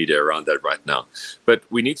out into the media around that right now. But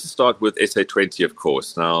we need to start with SA20, of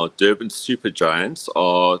course. Now, Durban Super Giants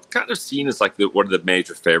are kind of seen as like one of the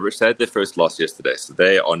major favorites. They had their first loss yesterday, so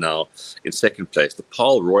they are now in second place. The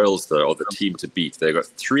Paarl Royals, though, are the team to beat. They got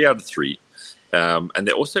 3 out of 3. And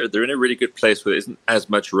they're in a really good place where there isn't as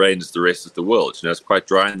much rain as the rest of the world. You know, it's quite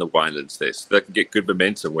dry in the winelands there, so they can get good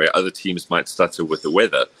momentum where other teams might stutter with the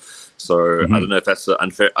weather. So I don't know if that's an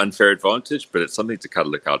unfair advantage, but it's something to kind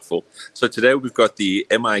of look out for. So today we've got the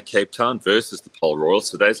MI Cape Town versus the Paarl Royals.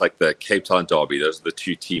 So that's like the Cape Town derby. Those are the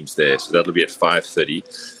two teams there. So that'll be at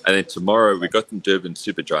 5:30. And then tomorrow we've got the Durban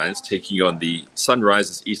Super Giants taking on the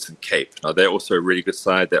Sunrisers Eastern Cape. Now they're also a really good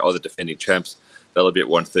side. They are the defending champs. That'll be at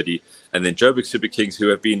 1:30. And then Joburg Super Kings, who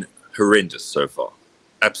have been horrendous so far.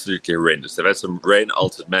 Absolutely horrendous. They've had some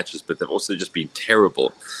rain-altered matches, but they've also just been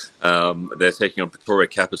terrible. They're taking on Pretoria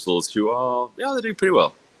Capitals, who are, they're doing pretty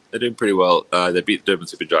well. They beat Durban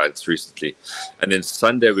Super Giants recently. And then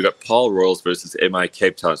Sunday, we got Paarl Royals versus MI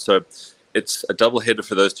Cape Town. So it's a double-header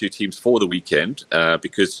for those two teams for the weekend,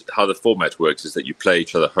 because how the format works is that you play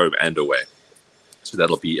each other home and away. So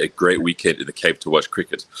that'll be a great weekend in the Cape to watch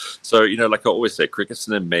cricket. So, like I always say, cricket's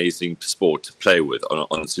an amazing sport to play with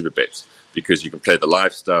on Superbets, because you can play the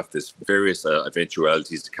live stuff. There's various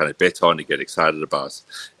eventualities to kind of bet on and get excited about.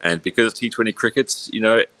 And because of T20 crickets,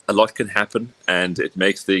 a lot can happen, and it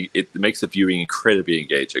makes the viewing incredibly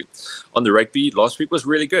engaging. On the rugby, last week was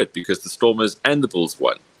really good because the Stormers and the Bulls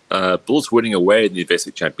won. Bulls winning away in the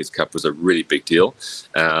Investec Champions Cup was a really big deal.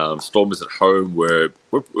 Stormers at home were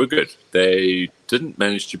good. They didn't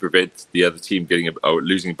manage to prevent the other team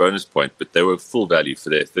losing a bonus point, but they were full value for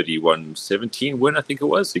their 31-17 win, I think it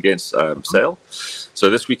was, against Sale. So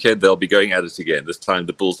this weekend they'll be going at it again. This time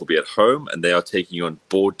the Bulls will be at home, and they are taking on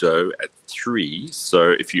Bordeaux at 3. So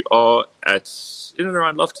if you are in and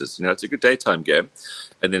around Loftus, it's a good daytime game.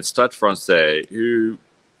 And then Stade Francais, who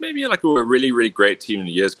maybe like a really, really great team in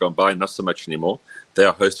the years gone by, not so much anymore. They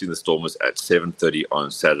are hosting the Stormers at 7:30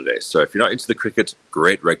 on Saturday. So if you're not into the cricket,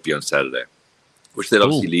 great rugby on Saturday, which then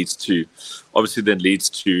obviously leads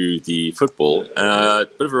to the football. Bit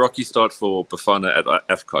of a rocky start for Bafana at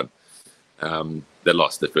AFCON. They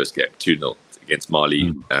lost their first game 2-0 against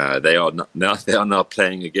Mali. They are now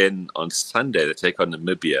playing again on Sunday. They take on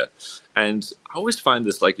Namibia. And I always find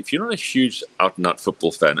this, like, if you're not a huge out-and-out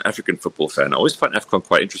football fan, African football fan, I always find AFCON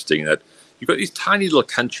quite interesting in that you've got these tiny little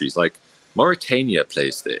countries, like Mauritania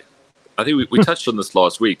plays there. I think we touched on this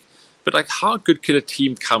last week, but like, how good could a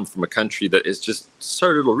team come from a country that is just so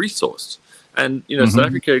little resourced? And, South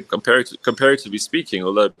Africa, comparatively speaking,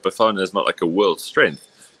 although Bafana is not like a world strength,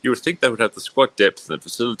 you would think they would have the squad depth and the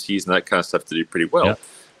facilities and that kind of stuff to do pretty well. Yeah.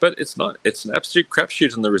 But it's not. It's an absolute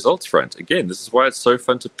crapshoot on the results front. Again, this is why it's so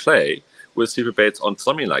fun to play with Superbets on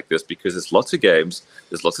something like this, because there's lots of games,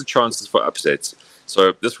 there's lots of chances for upsets.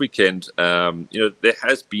 So this weekend, there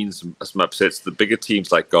has been some upsets. The bigger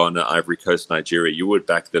teams like Ghana, Ivory Coast, Nigeria, you would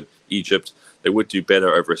back them. Egypt, they would do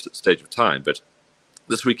better over a stage of time. But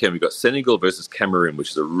this weekend, we've got Senegal versus Cameroon, which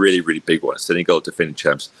is a really, really big one. Senegal defending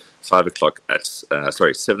champs, 7 o'clock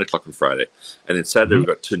on Friday. And then Saturday, we've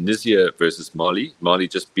got Tunisia versus Mali. Mali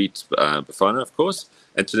just beat Bafana, of course.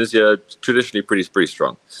 And Tunisia, traditionally pretty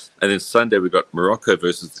strong. And then Sunday, we've got Morocco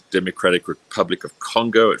versus the Democratic Republic of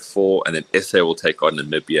Congo at 4. And then SA will take on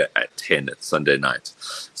Namibia at 10 at Sunday night.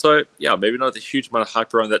 So, maybe not a huge amount of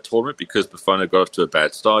hype around that tournament because Bafana got off to a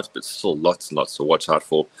bad start, but still lots and lots to watch out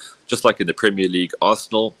for. Just like in the Premier League,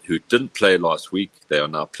 Arsenal, who didn't play last week, they are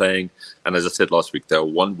now playing. And as I said last week, they were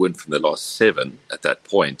 1 win from their last 7 at that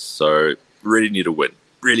point. So really need a win,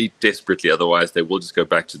 really desperately. Otherwise, they will just go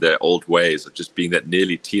back to their old ways of just being that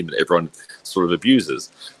nearly team that everyone sort of abuses.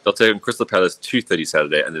 They'll take on Crystal Palace 2:30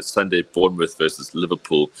 Saturday, and then Sunday, Bournemouth versus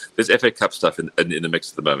Liverpool. There's FA Cup stuff in the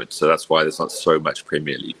mix at the moment, so that's why there's not so much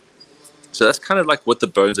Premier League. So that's kind of like what the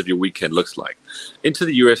bones of your weekend looks like. Into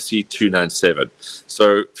the UFC 297.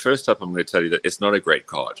 So first up, I'm going to tell you that it's not a great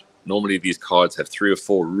card. Normally, these cards have 3 or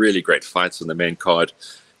 4 really great fights on the main card.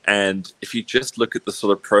 And if you just look at the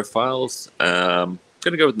sort of profiles, I'm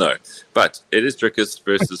going to go with no. But it is Drickus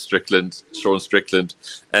versus Sean Strickland.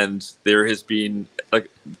 And there has been, like,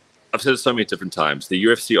 I've said it so many different times, the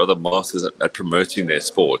UFC are the masters at promoting their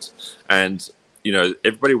sport. And,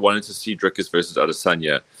 everybody wanted to see Drickus versus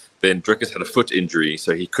Adesanya. then Dricus had a foot injury,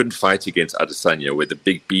 so he couldn't fight against Adesanya, where the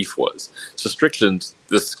big beef was. So Strickland,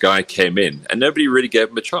 this guy came in, and nobody really gave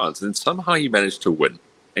him a chance. And somehow he managed to win.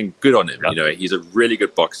 And good on him. Yep. He's a really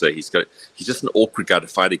good boxer. He's just an awkward guy to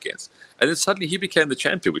fight against. And then suddenly he became the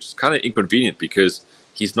champion, which is kind of inconvenient because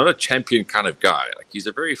he's not a champion kind of guy. Like, he's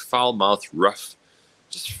a very foul-mouthed, rough,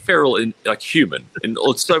 just feral, human in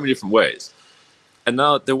so many different ways. And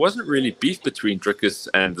now there wasn't really beef between Dricus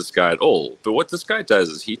and this guy at all. But what this guy does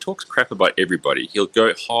is he talks crap about everybody. He'll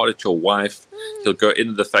go hard at your wife. He'll go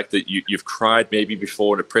into the fact that you've cried maybe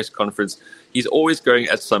before in a press conference. He's always going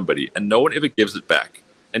at somebody, and no one ever gives it back.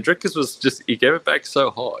 And Dricus he gave it back so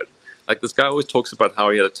hard. Like, this guy always talks about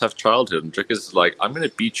how he had a tough childhood, and Dricus is like, I'm going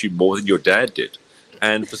to beat you more than your dad did.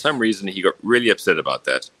 And for some reason, he got really upset about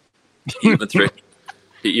that. He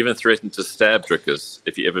even threatened to stab Dricus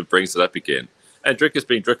if he ever brings it up again. And Dricus,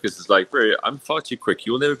 being Dricus, is like, bro, I'm far too quick.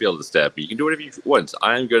 You'll never be able to stab me. You can do whatever you want.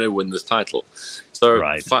 I am going to win this title. So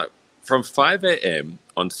from 5 a.m.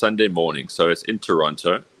 on Sunday morning, so it's in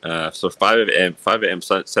Toronto, so 5 a.m.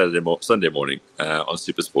 Sunday morning on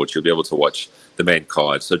Supersport, you'll be able to watch the main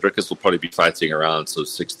card. So Dricus will probably be fighting around sort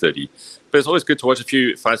of 6:30. But it's always good to watch a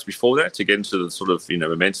few fights before that to get into the sort of,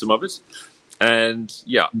 momentum of it. And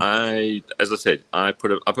yeah, as I said, I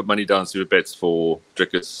put money down super bets for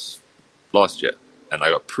Dricus last year, and I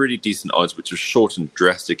got pretty decent odds, which was shortened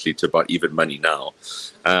drastically to about even money now.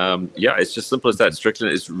 It's just simple as that.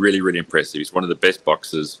 Strickland is really, really impressive. He's one of the best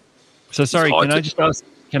boxers. So sorry, can I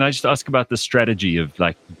just ask about the strategy of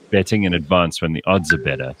like betting in advance when the odds are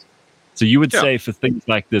better? So you would say for things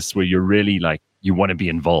like this where you're really like, you want to be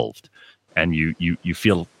involved and you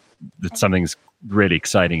feel that something's really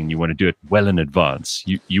exciting and you want to do it well in advance,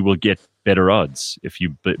 you will get better odds if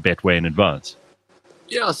you bet way in advance.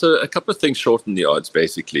 Yeah, so a couple of things shorten the odds,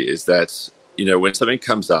 basically, is that, when something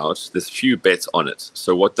comes out, there's few bets on it.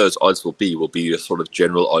 So what those odds will be the sort of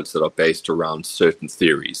general odds that are based around certain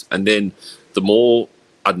theories. And then the more,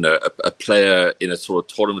 I don't know, a player in a sort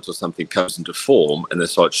of tournament or something comes into form and they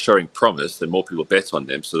start showing promise, then more people bet on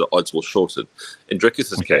them, so the odds will shorten. In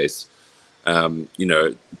Dricus's case,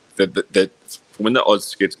 that when the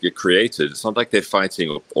odds get created, it's not like they're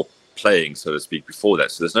fighting or playing, so to speak, before that.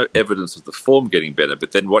 So there's no evidence of the form getting better.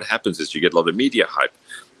 But then what happens is you get a lot of media hype,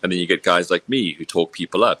 and then you get guys like me who talk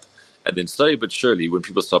people up. And then slowly but surely, when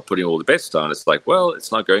people start putting all the bets down, it's like, well,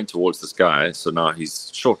 it's not going towards this guy, so now he's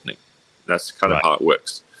shortening. That's kind of how it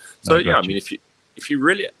works. So I mean, if you're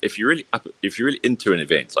really into an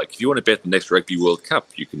event, like if you want to bet the next Rugby World Cup,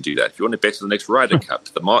 you can do that. If you want to bet on the next Ryder Cup,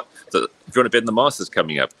 if you want to bet on the Masters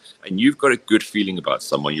coming up, and you've got a good feeling about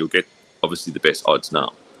someone, you'll get obviously the best odds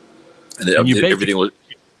now. And then everything will.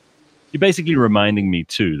 You're basically reminding me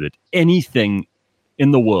too that anything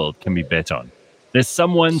in the world can be bet on. There's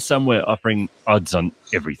someone somewhere offering odds on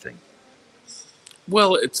everything.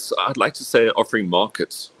 Well, I'd like to say offering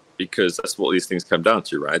markets, because that's what these things come down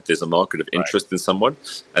to, right? There's a market of interest in someone,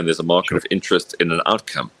 and there's a market of interest in an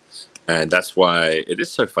outcome. And that's why it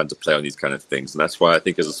is so fun to play on these kind of things. And that's why I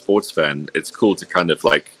think as a sports fan, it's cool to kind of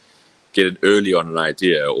like get it early on an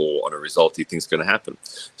idea or on a result you think is going to happen.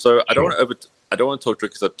 So I don't want to talk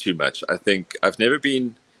Dricus up too much. I think I've never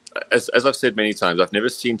been, as I've said many times, I've never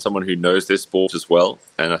seen someone who knows their sport as well.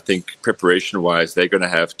 And I think preparation-wise, they're going to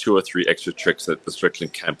have 2 or 3 extra tricks that the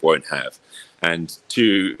Strickland camp won't have. And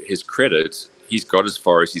to his credit, he's got as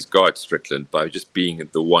far as he's got, Strickland, by just being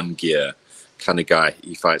the one gear kind of guy.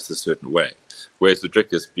 He fights a certain way. Whereas with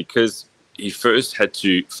Dricus, because he first had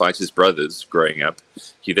to fight his brothers growing up,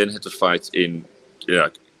 he then had to fight in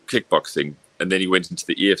kickboxing, and then he went into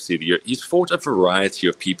the EFC. He's fought a variety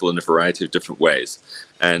of people in a variety of different ways.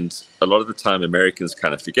 And a lot of the time, Americans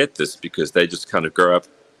kind of forget this because they just kind of grow up,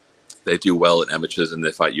 they do well in amateurs, and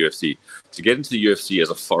they fight UFC. To get into the UFC as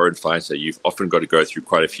a foreign fighter, you've often got to go through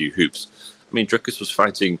quite a few hoops. I mean, Dricus was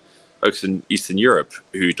fighting folks in Eastern Europe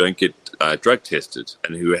who don't get drug tested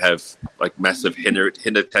and who have like massive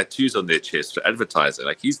henna tattoos on their chest for advertising.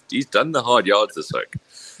 Like he's done the hard yards this week.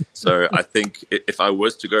 So I think if I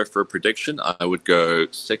was to go for a prediction, I would go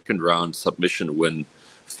second round submission win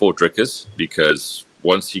for Dricus, because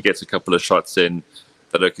once he gets a couple of shots in,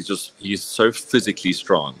 he's so physically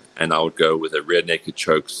strong, and I would go with a rear naked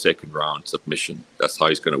choke second round submission. That's how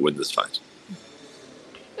he's going to win this fight.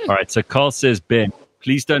 All right. So Carl says, Ben,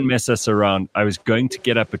 please don't mess us around. I was going to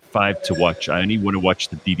get up at 5 to watch. I only want to watch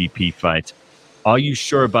the DDP fight. Are you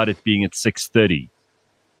sure about it being at 6:30?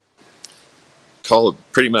 Carl,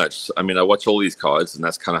 pretty much. I mean, I watch all these cards, and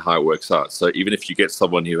that's kind of how it works out. So even if you get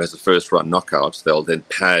someone who has a first-round knockout, they'll then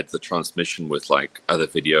pad the transmission with like other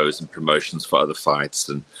videos and promotions for other fights.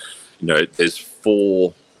 And there's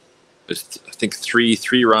 4 there's I think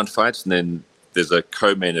three round fights, and then there's a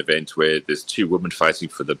co-main event where there's 2 women fighting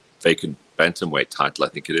for the vacant bantamweight title, I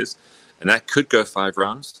think it is, and that could go 5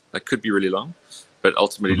 rounds. That could be really long, but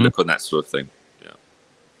ultimately look on that sort of thing.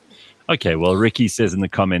 Okay, well, Ricky says in the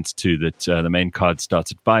comments too that the main card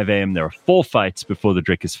starts at 5 a.m. There are 4 fights before the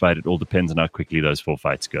Drickers fight. It all depends on how quickly those 4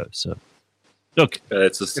 fights go. So, look,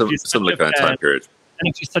 it's a similar kind of time period. And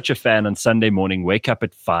if you're such a fan, on Sunday morning, wake up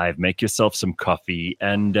at 5, make yourself some coffee,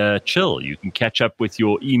 and chill. You can catch up with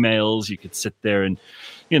your emails. You could sit there and,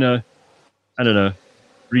 I don't know,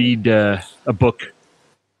 read a book,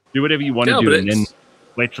 do whatever you want to do, and then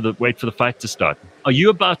wait for the fight to start. Are you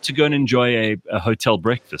about to go and enjoy a hotel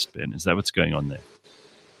breakfast, Ben? Is that what's going on there?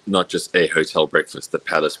 Not just a hotel breakfast, the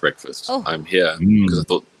palace breakfast. Oh. I'm here because I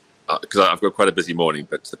thought, because I've got quite a busy morning,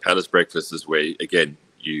 but the palace breakfast is where, again,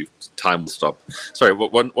 time will stop. Sorry,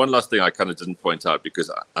 one last thing I kind of didn't point out,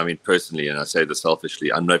 because I mean, personally, and I say this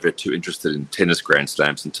selfishly, I'm never too interested in tennis Grand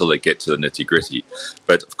Slams until they get to the nitty gritty.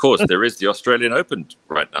 But of course, there is the Australian Open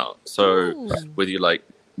right now. So whether you like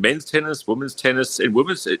men's tennis, women's tennis, in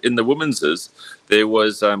the women's, there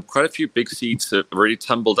was quite a few big seeds that have already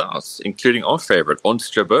tumbled out, including our favorite,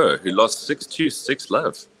 Ons Jabeur, who lost 6-2,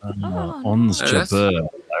 6-love. Ons Jabeur,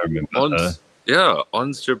 I remember her. Yeah,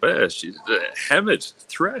 Ons Jabeur, she's hammered,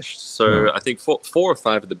 thrashed. So I think 4 or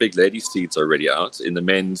 5 of the big lady seeds are already out. In the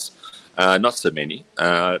men's, not so many.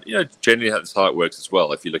 Generally that's how it works as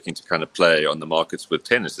well. If you're looking to kind of play on the markets with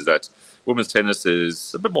tennis, is that women's tennis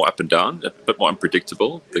is a bit more up and down, a bit more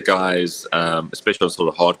unpredictable. The guys, especially on sort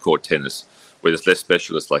of hardcore tennis, where there's less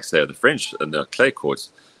specialists, like, say, the French and the clay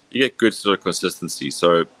courts, you get good sort of consistency.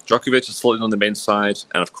 So Djokovic is still in on the men's side,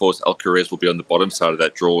 and of course Alcaraz will be on the bottom side of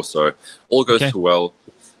that draw. So all goes too well.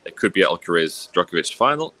 It could be Alcaraz-Djokovic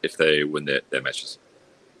final if they win their matches.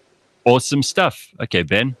 Awesome stuff. Okay,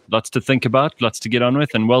 Ben, lots to think about, lots to get on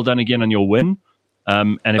with, and well done again on your win.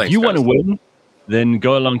 And if you want to win, then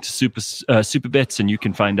go along to Super Bets, and you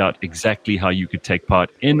can find out exactly how you could take part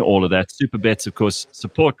in all of that. Super Bets, of course,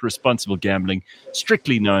 support responsible gambling,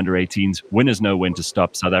 strictly no under 18s. Winners know when to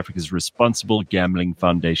stop. South Africa's Responsible Gambling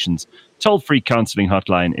Foundation's toll-free counseling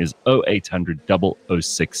hotline is 0800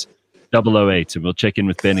 006 008. And we'll check in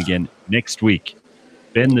with Ben again next week.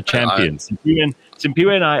 Ben, the champion.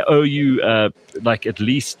 Simpiwe and I owe you at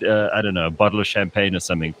least, I don't know, a bottle of champagne or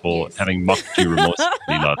something for having mocked you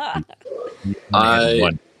remorsefully last week.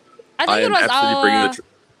 I think it was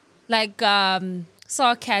our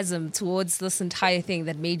sarcasm towards this entire thing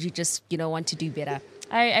that made you just want to do better.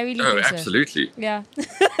 I really think so. Absolutely. Yeah.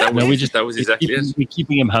 That was exactly it. We're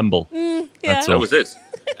keeping him humble. That was it.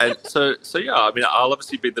 And so yeah, I mean, I'll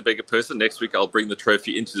obviously be the bigger person. Next week I'll bring the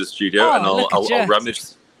trophy into the studio and I'll rummage,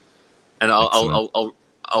 and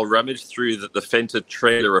I'll rummage through the Fenton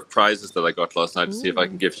trailer of prizes that I got last night to see if I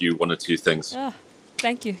can give you 1 or 2 things. Oh,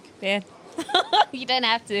 thank you, Ben. You don't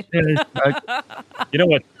have to. You know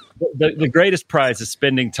what? The greatest prize is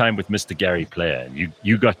spending time with Mr. Gary Player.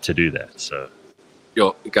 You got to do that. So,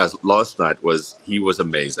 guys, last night he was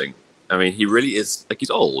amazing. I mean, he really is, like, he's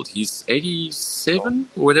old. He's 87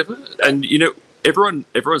 or whatever. And,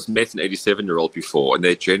 everyone's met an 87-year-old before, and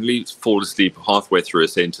they generally fall asleep halfway through a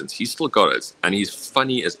sentence. He's still got it, and he's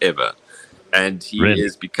funny as ever. And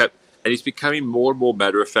he's becoming more and more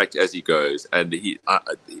matter-of-fact as he goes. And he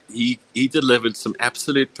delivered some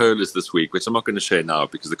absolute pearlers this week, which I'm not going to share now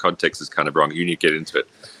because the context is kind of wrong. You need to get into it.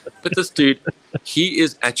 But this dude, he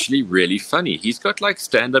is actually really funny. He's got, like,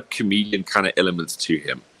 stand-up comedian kind of elements to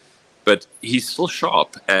him. But he's still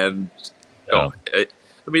sharp, and I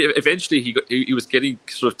mean, eventually he was getting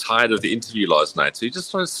sort of tired of the interview last night, so he just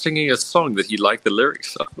started singing a song that he liked the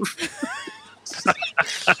lyrics of.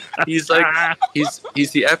 He's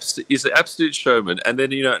the absolute showman. And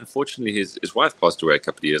then unfortunately his wife passed away a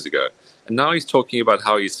couple of years ago, and now he's talking about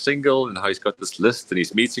how he's single and how he's got this list and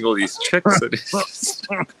he's meeting all these chicks. And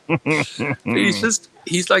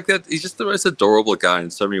he's like that. He's just the most adorable guy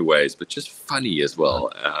in so many ways, but just funny as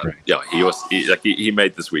well. He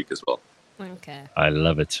made this week as well. Okay, I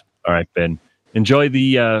love it. All right, Ben, enjoy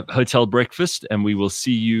the hotel breakfast, and we will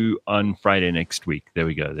see you on Friday next week. There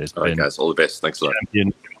we go. There's all right, guys. All the best. Thanks a lot.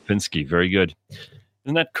 Champion Kapinski. Very good.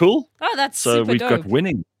 Isn't that cool? Oh, that's so super we've dope. got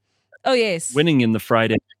winning. Oh, yes. Winning in the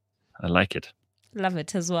Friday. I like it. Love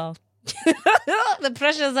it as well. The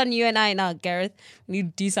pressure's on you and I now, Gareth. We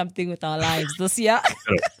need to do something with our lives this year.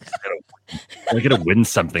 I got to win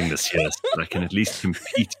something this year so I can at least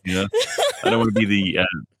compete, I don't want to be the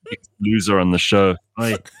loser on the show.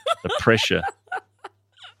 The pressure.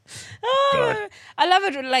 I love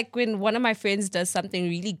it, like when one of my friends does something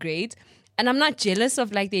really great And I'm not jealous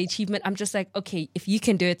of like the achievement. I'm just like, okay, if you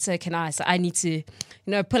can do it, so can I. So I need to,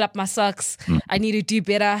 pull up my socks. I need to do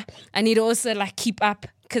better. I need to also like keep up,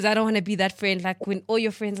 because I don't want to be that friend like when all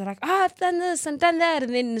your friends are like, I've done this and done that.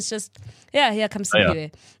 And then it's just, here comes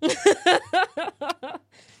Simpiwe.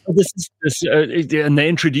 And they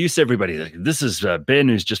introduce everybody. Like, this is Ben,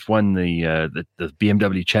 who's just won the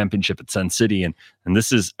BMW championship at Sun City, and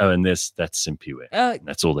this is that's Simpiwe.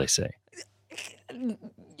 That's all they say.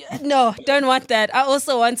 No, don't want that. I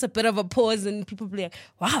also want a bit of a pause, and people be like,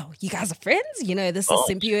 "Wow, you guys are friends." This is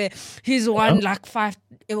Simpiwe, who's won like 5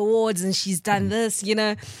 awards, and she's done this.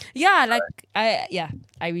 I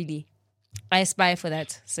aspire for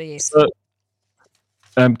that. So yes. So,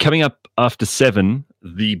 coming up after 7,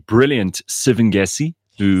 the brilliant Sivan Gessi,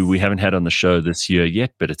 who we haven't had on the show this year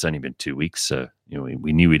yet, but it's only been 2 weeks, so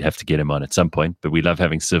we knew we'd have to get him on at some point. But we love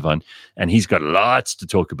having Siv on, and he's got lots to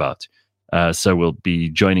talk about. So we'll be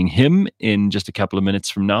joining him in just a couple of minutes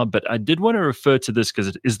from now. But I did want to refer to this because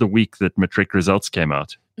it is the week that matric results came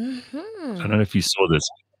out. I don't know if you saw this,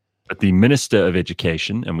 but the Minister of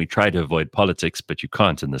Education, and we try to avoid politics, but you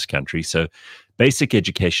can't in this country. So Basic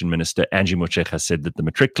Education Minister Angie Motshekga said that the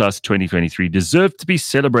matric class 2023 deserved to be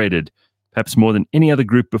celebrated, perhaps more than any other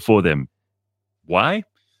group before them. Why?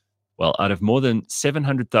 Well, out of more than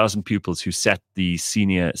 700,000 pupils who sat the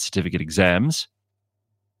senior certificate exams,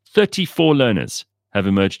 34 learners have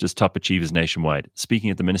emerged as top achievers nationwide. Speaking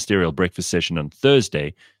at the ministerial breakfast session on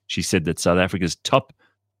Thursday, she said that South Africa's top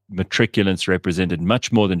matriculants represented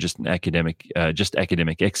much more than just academic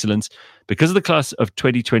excellence. Because of the class of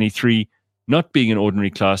 2023 not being an ordinary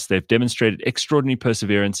class, they've demonstrated extraordinary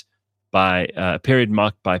perseverance by a period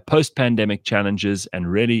marked by post-pandemic challenges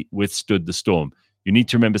and really withstood the storm. You need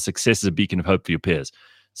to remember success is a beacon of hope for your peers.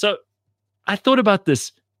 So I thought about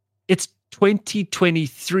this. It's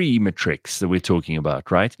 2023 matrics that we're talking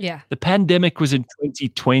about, right? Yeah. The pandemic was in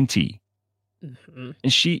 2020. And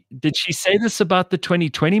did she say this about the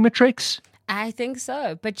 2020 matrics? I think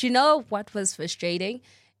so. But you know what was frustrating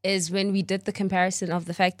is when we did the comparison of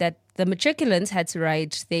the fact that the matriculants had to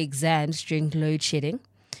write their exams during load shedding.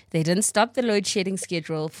 They didn't stop the load shedding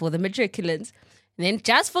schedule for the matriculants. And then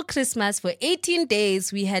just for Christmas, for 18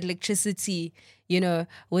 days, we had electricity,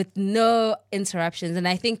 with no interruptions. And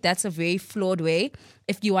I think that's a very flawed way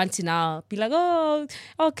if you want to now be like, oh,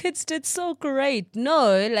 our kids did so great.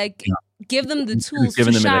 No, give them the tools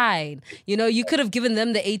to shine. You could have given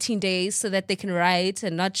them the 18 days so that they can write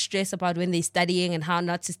and not stress about when they're studying and how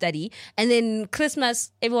not to study. And then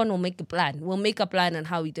Christmas, everyone will make a plan. We'll make a plan on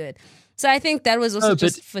how we do it. So I think that was also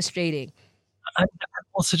just frustrating.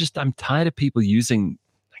 I'm tired of people using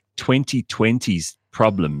 2020's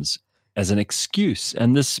problems as an excuse.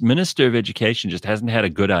 And this Minister of Education just hasn't had a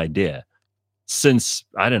good idea since,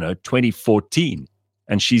 2014.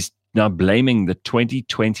 And she's now blaming the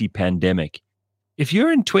 2020 pandemic. If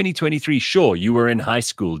you're in 2023, sure, you were in high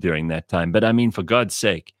school during that time. But I mean, for God's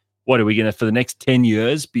sake, what are we going to, for the next 10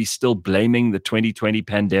 years, be still blaming the 2020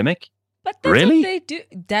 pandemic? But that's what they do.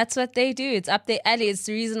 That's what they do. It's up their alley. It's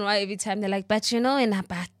the reason why every time they're like, but in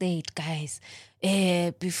apartheid, guys,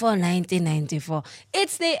 before 1994,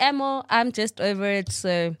 it's the MO. I'm just over it.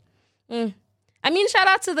 So, shout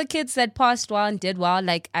out to the kids that passed well and did well.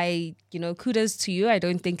 Kudos to you. I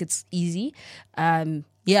don't think it's easy. I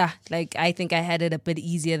think I had it a bit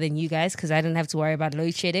easier than you guys because I didn't have to worry about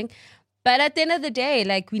load shedding. But at the end of the day,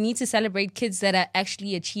 we need to celebrate kids that are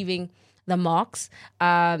actually achieving the marks,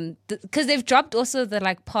 because they've dropped also the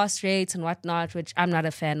pass rates and whatnot, which I'm not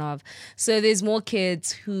a fan of. So there's more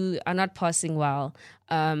kids who are not passing well.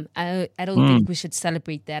 I don't think we should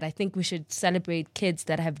celebrate that. I think we should celebrate kids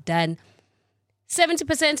that have done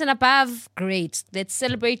 70% and above. Great. Let's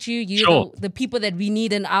celebrate you. You're the people that we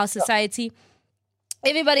need in our society.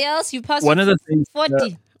 Everybody else, you passed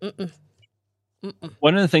 40.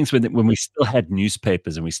 One of the things when we still had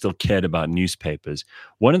newspapers and we still cared about newspapers,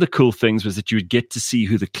 one of the cool things was that you would get to see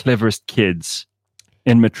who the cleverest kids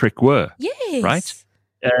in matric were. Yes. Right?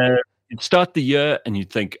 You'd start the year and you'd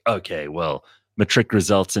think, okay, well, matric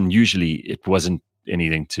results, and usually it wasn't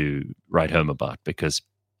anything to write home about because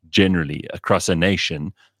generally across a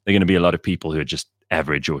nation, there are going to be a lot of people who are just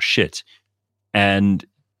average or shit. And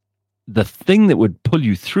the thing that would pull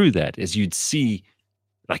you through that is you'd see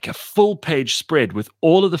a full page spread with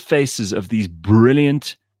all of the faces of these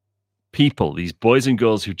brilliant people, these boys and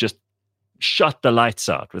girls who just shot the lights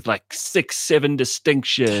out with 6, 7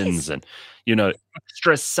 distinctions and,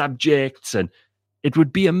 extra subjects. And it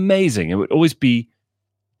would be amazing. It would always be,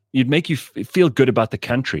 you'd make you feel good about the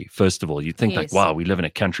country. First of all, you'd think wow, we live in a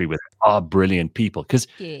country with brilliant people. Because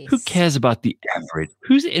who cares about the average?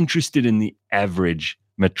 Who's interested in the average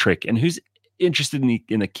matric, and who's interested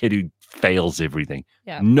in a kid who fails everything?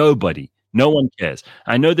 Yeah. Nobody. No one cares.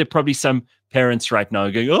 I know there are probably some parents right now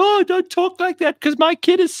going, "Oh, don't talk like that because my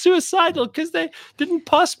kid is suicidal because they didn't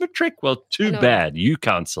pass matric." Well, too bad. You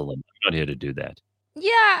counsel them. I'm not here to do that.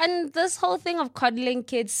 Yeah, and this whole thing of coddling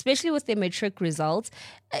kids, especially with their matric results,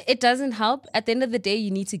 it doesn't help. At the end of the day, you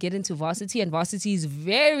need to get into varsity, and varsity is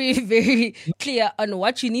very, very clear on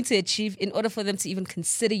what you need to achieve in order for them to even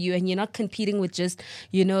consider you. And you're not competing with just,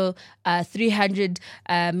 300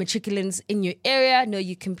 matriculants in your area. No,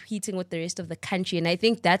 you're competing with the rest of the country. And I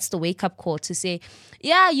think that's the wake-up call to say,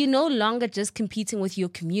 yeah, you're no longer just competing with your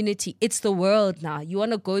community. It's the world now. You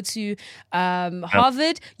want to go to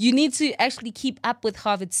Harvard, you need to actually keep up with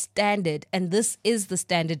Harvard's standard, and this is the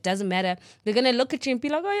standard. Doesn't matter. They're gonna look at you and be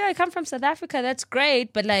like, "Oh yeah, I come from South Africa. That's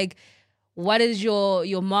great." But like, what is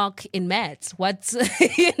your mark in maths? What's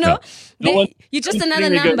you're just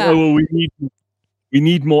another number. Go, oh, well, we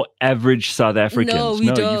need more average South Africans. No,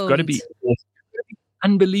 we don't. You've got to be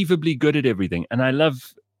unbelievably good at everything. And I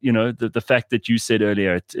love, the fact that you said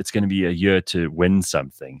earlier it's going to be a year to win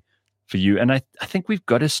something for you. And I think we've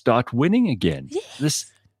got to start winning again. Yes.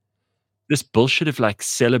 This bullshit of like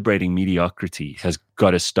celebrating mediocrity has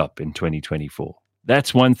got to stop in 2024.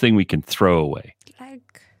 That's one thing we can throw away.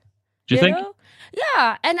 Like, do you think?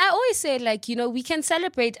 Yeah, and I always say we can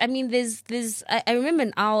celebrate. I mean, there's I remember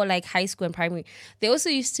in our like high school and primary, they also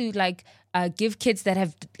used to like give kids that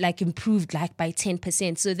have like improved like by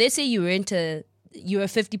 10%. So they say you're a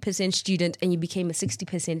 50% student and you became a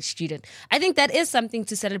 60% student. I think that is something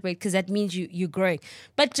to celebrate because that means you're growing.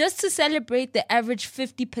 But just to celebrate the average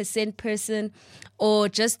 50% person, or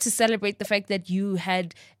just to celebrate the fact that you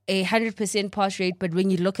had a 100% pass rate, but when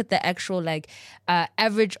you look at the actual like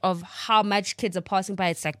average of how much kids are passing by,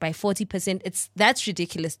 it's like by 40%. That's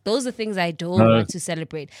ridiculous. Those are things I don't want to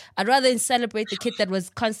celebrate. I'd rather celebrate the kid that was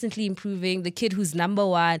constantly improving, the kid who's number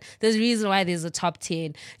one. There's a reason why there's a top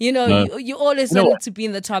 10. You always want to be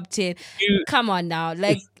in the top 10. Come on now,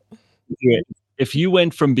 like. If you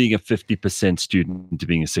went from being a 50% student to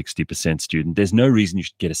being a 60% student, there's no reason you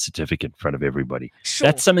should get a certificate in front of everybody. Sure.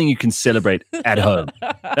 That's something you can celebrate at home.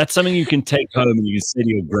 That's something you can take home and you can say to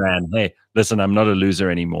your gran, "Hey, listen, I'm not a loser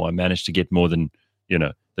anymore. I managed to get more than,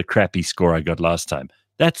 the crappy score I got last time."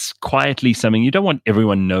 That's quietly something. You don't want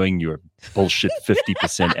everyone knowing you're a bullshit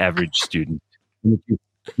 50% average student. You've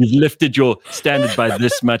lifted your standard by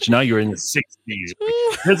this much. Now you're in the 60s.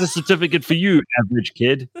 Here's a certificate for you, average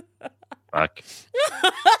kid. Fuck.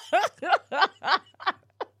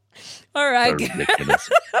 All right. So ridiculous.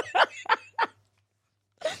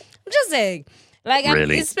 I'm just saying, like,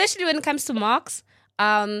 really? Especially when it comes to marks.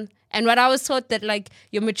 And what I was taught that like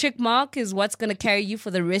your matric mark is what's going to carry you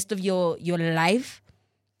for the rest of your life.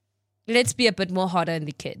 Let's be a bit more harder on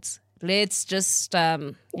the kids. Let's just,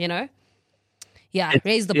 raise the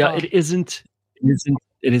bar.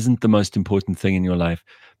 It isn't the most important thing in your life.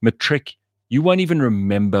 Matric. You won't even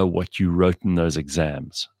remember what you wrote in those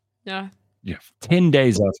exams. Yeah. 10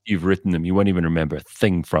 days after you've written them, you won't even remember a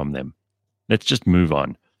thing from them. Let's just move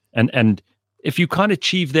on. And if you can't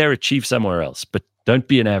achieve there, achieve somewhere else. But don't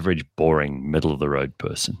be an average, boring, middle-of-the-road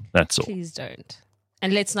person. That's all. Please don't.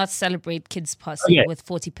 And let's not celebrate kids passing with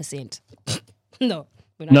 40%. No.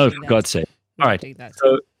 For God's sake. All right.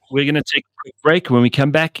 So we're going to take a quick break. When we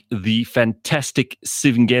come back, the fantastic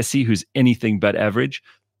Sivngesi, who's anything but average,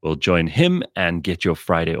 we'll join him and get your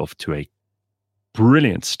Friday off to a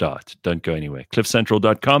brilliant start. Don't go anywhere.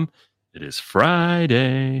 CliffCentral.com. It is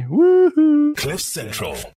Friday. Woohoo!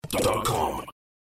 CliffCentral.com.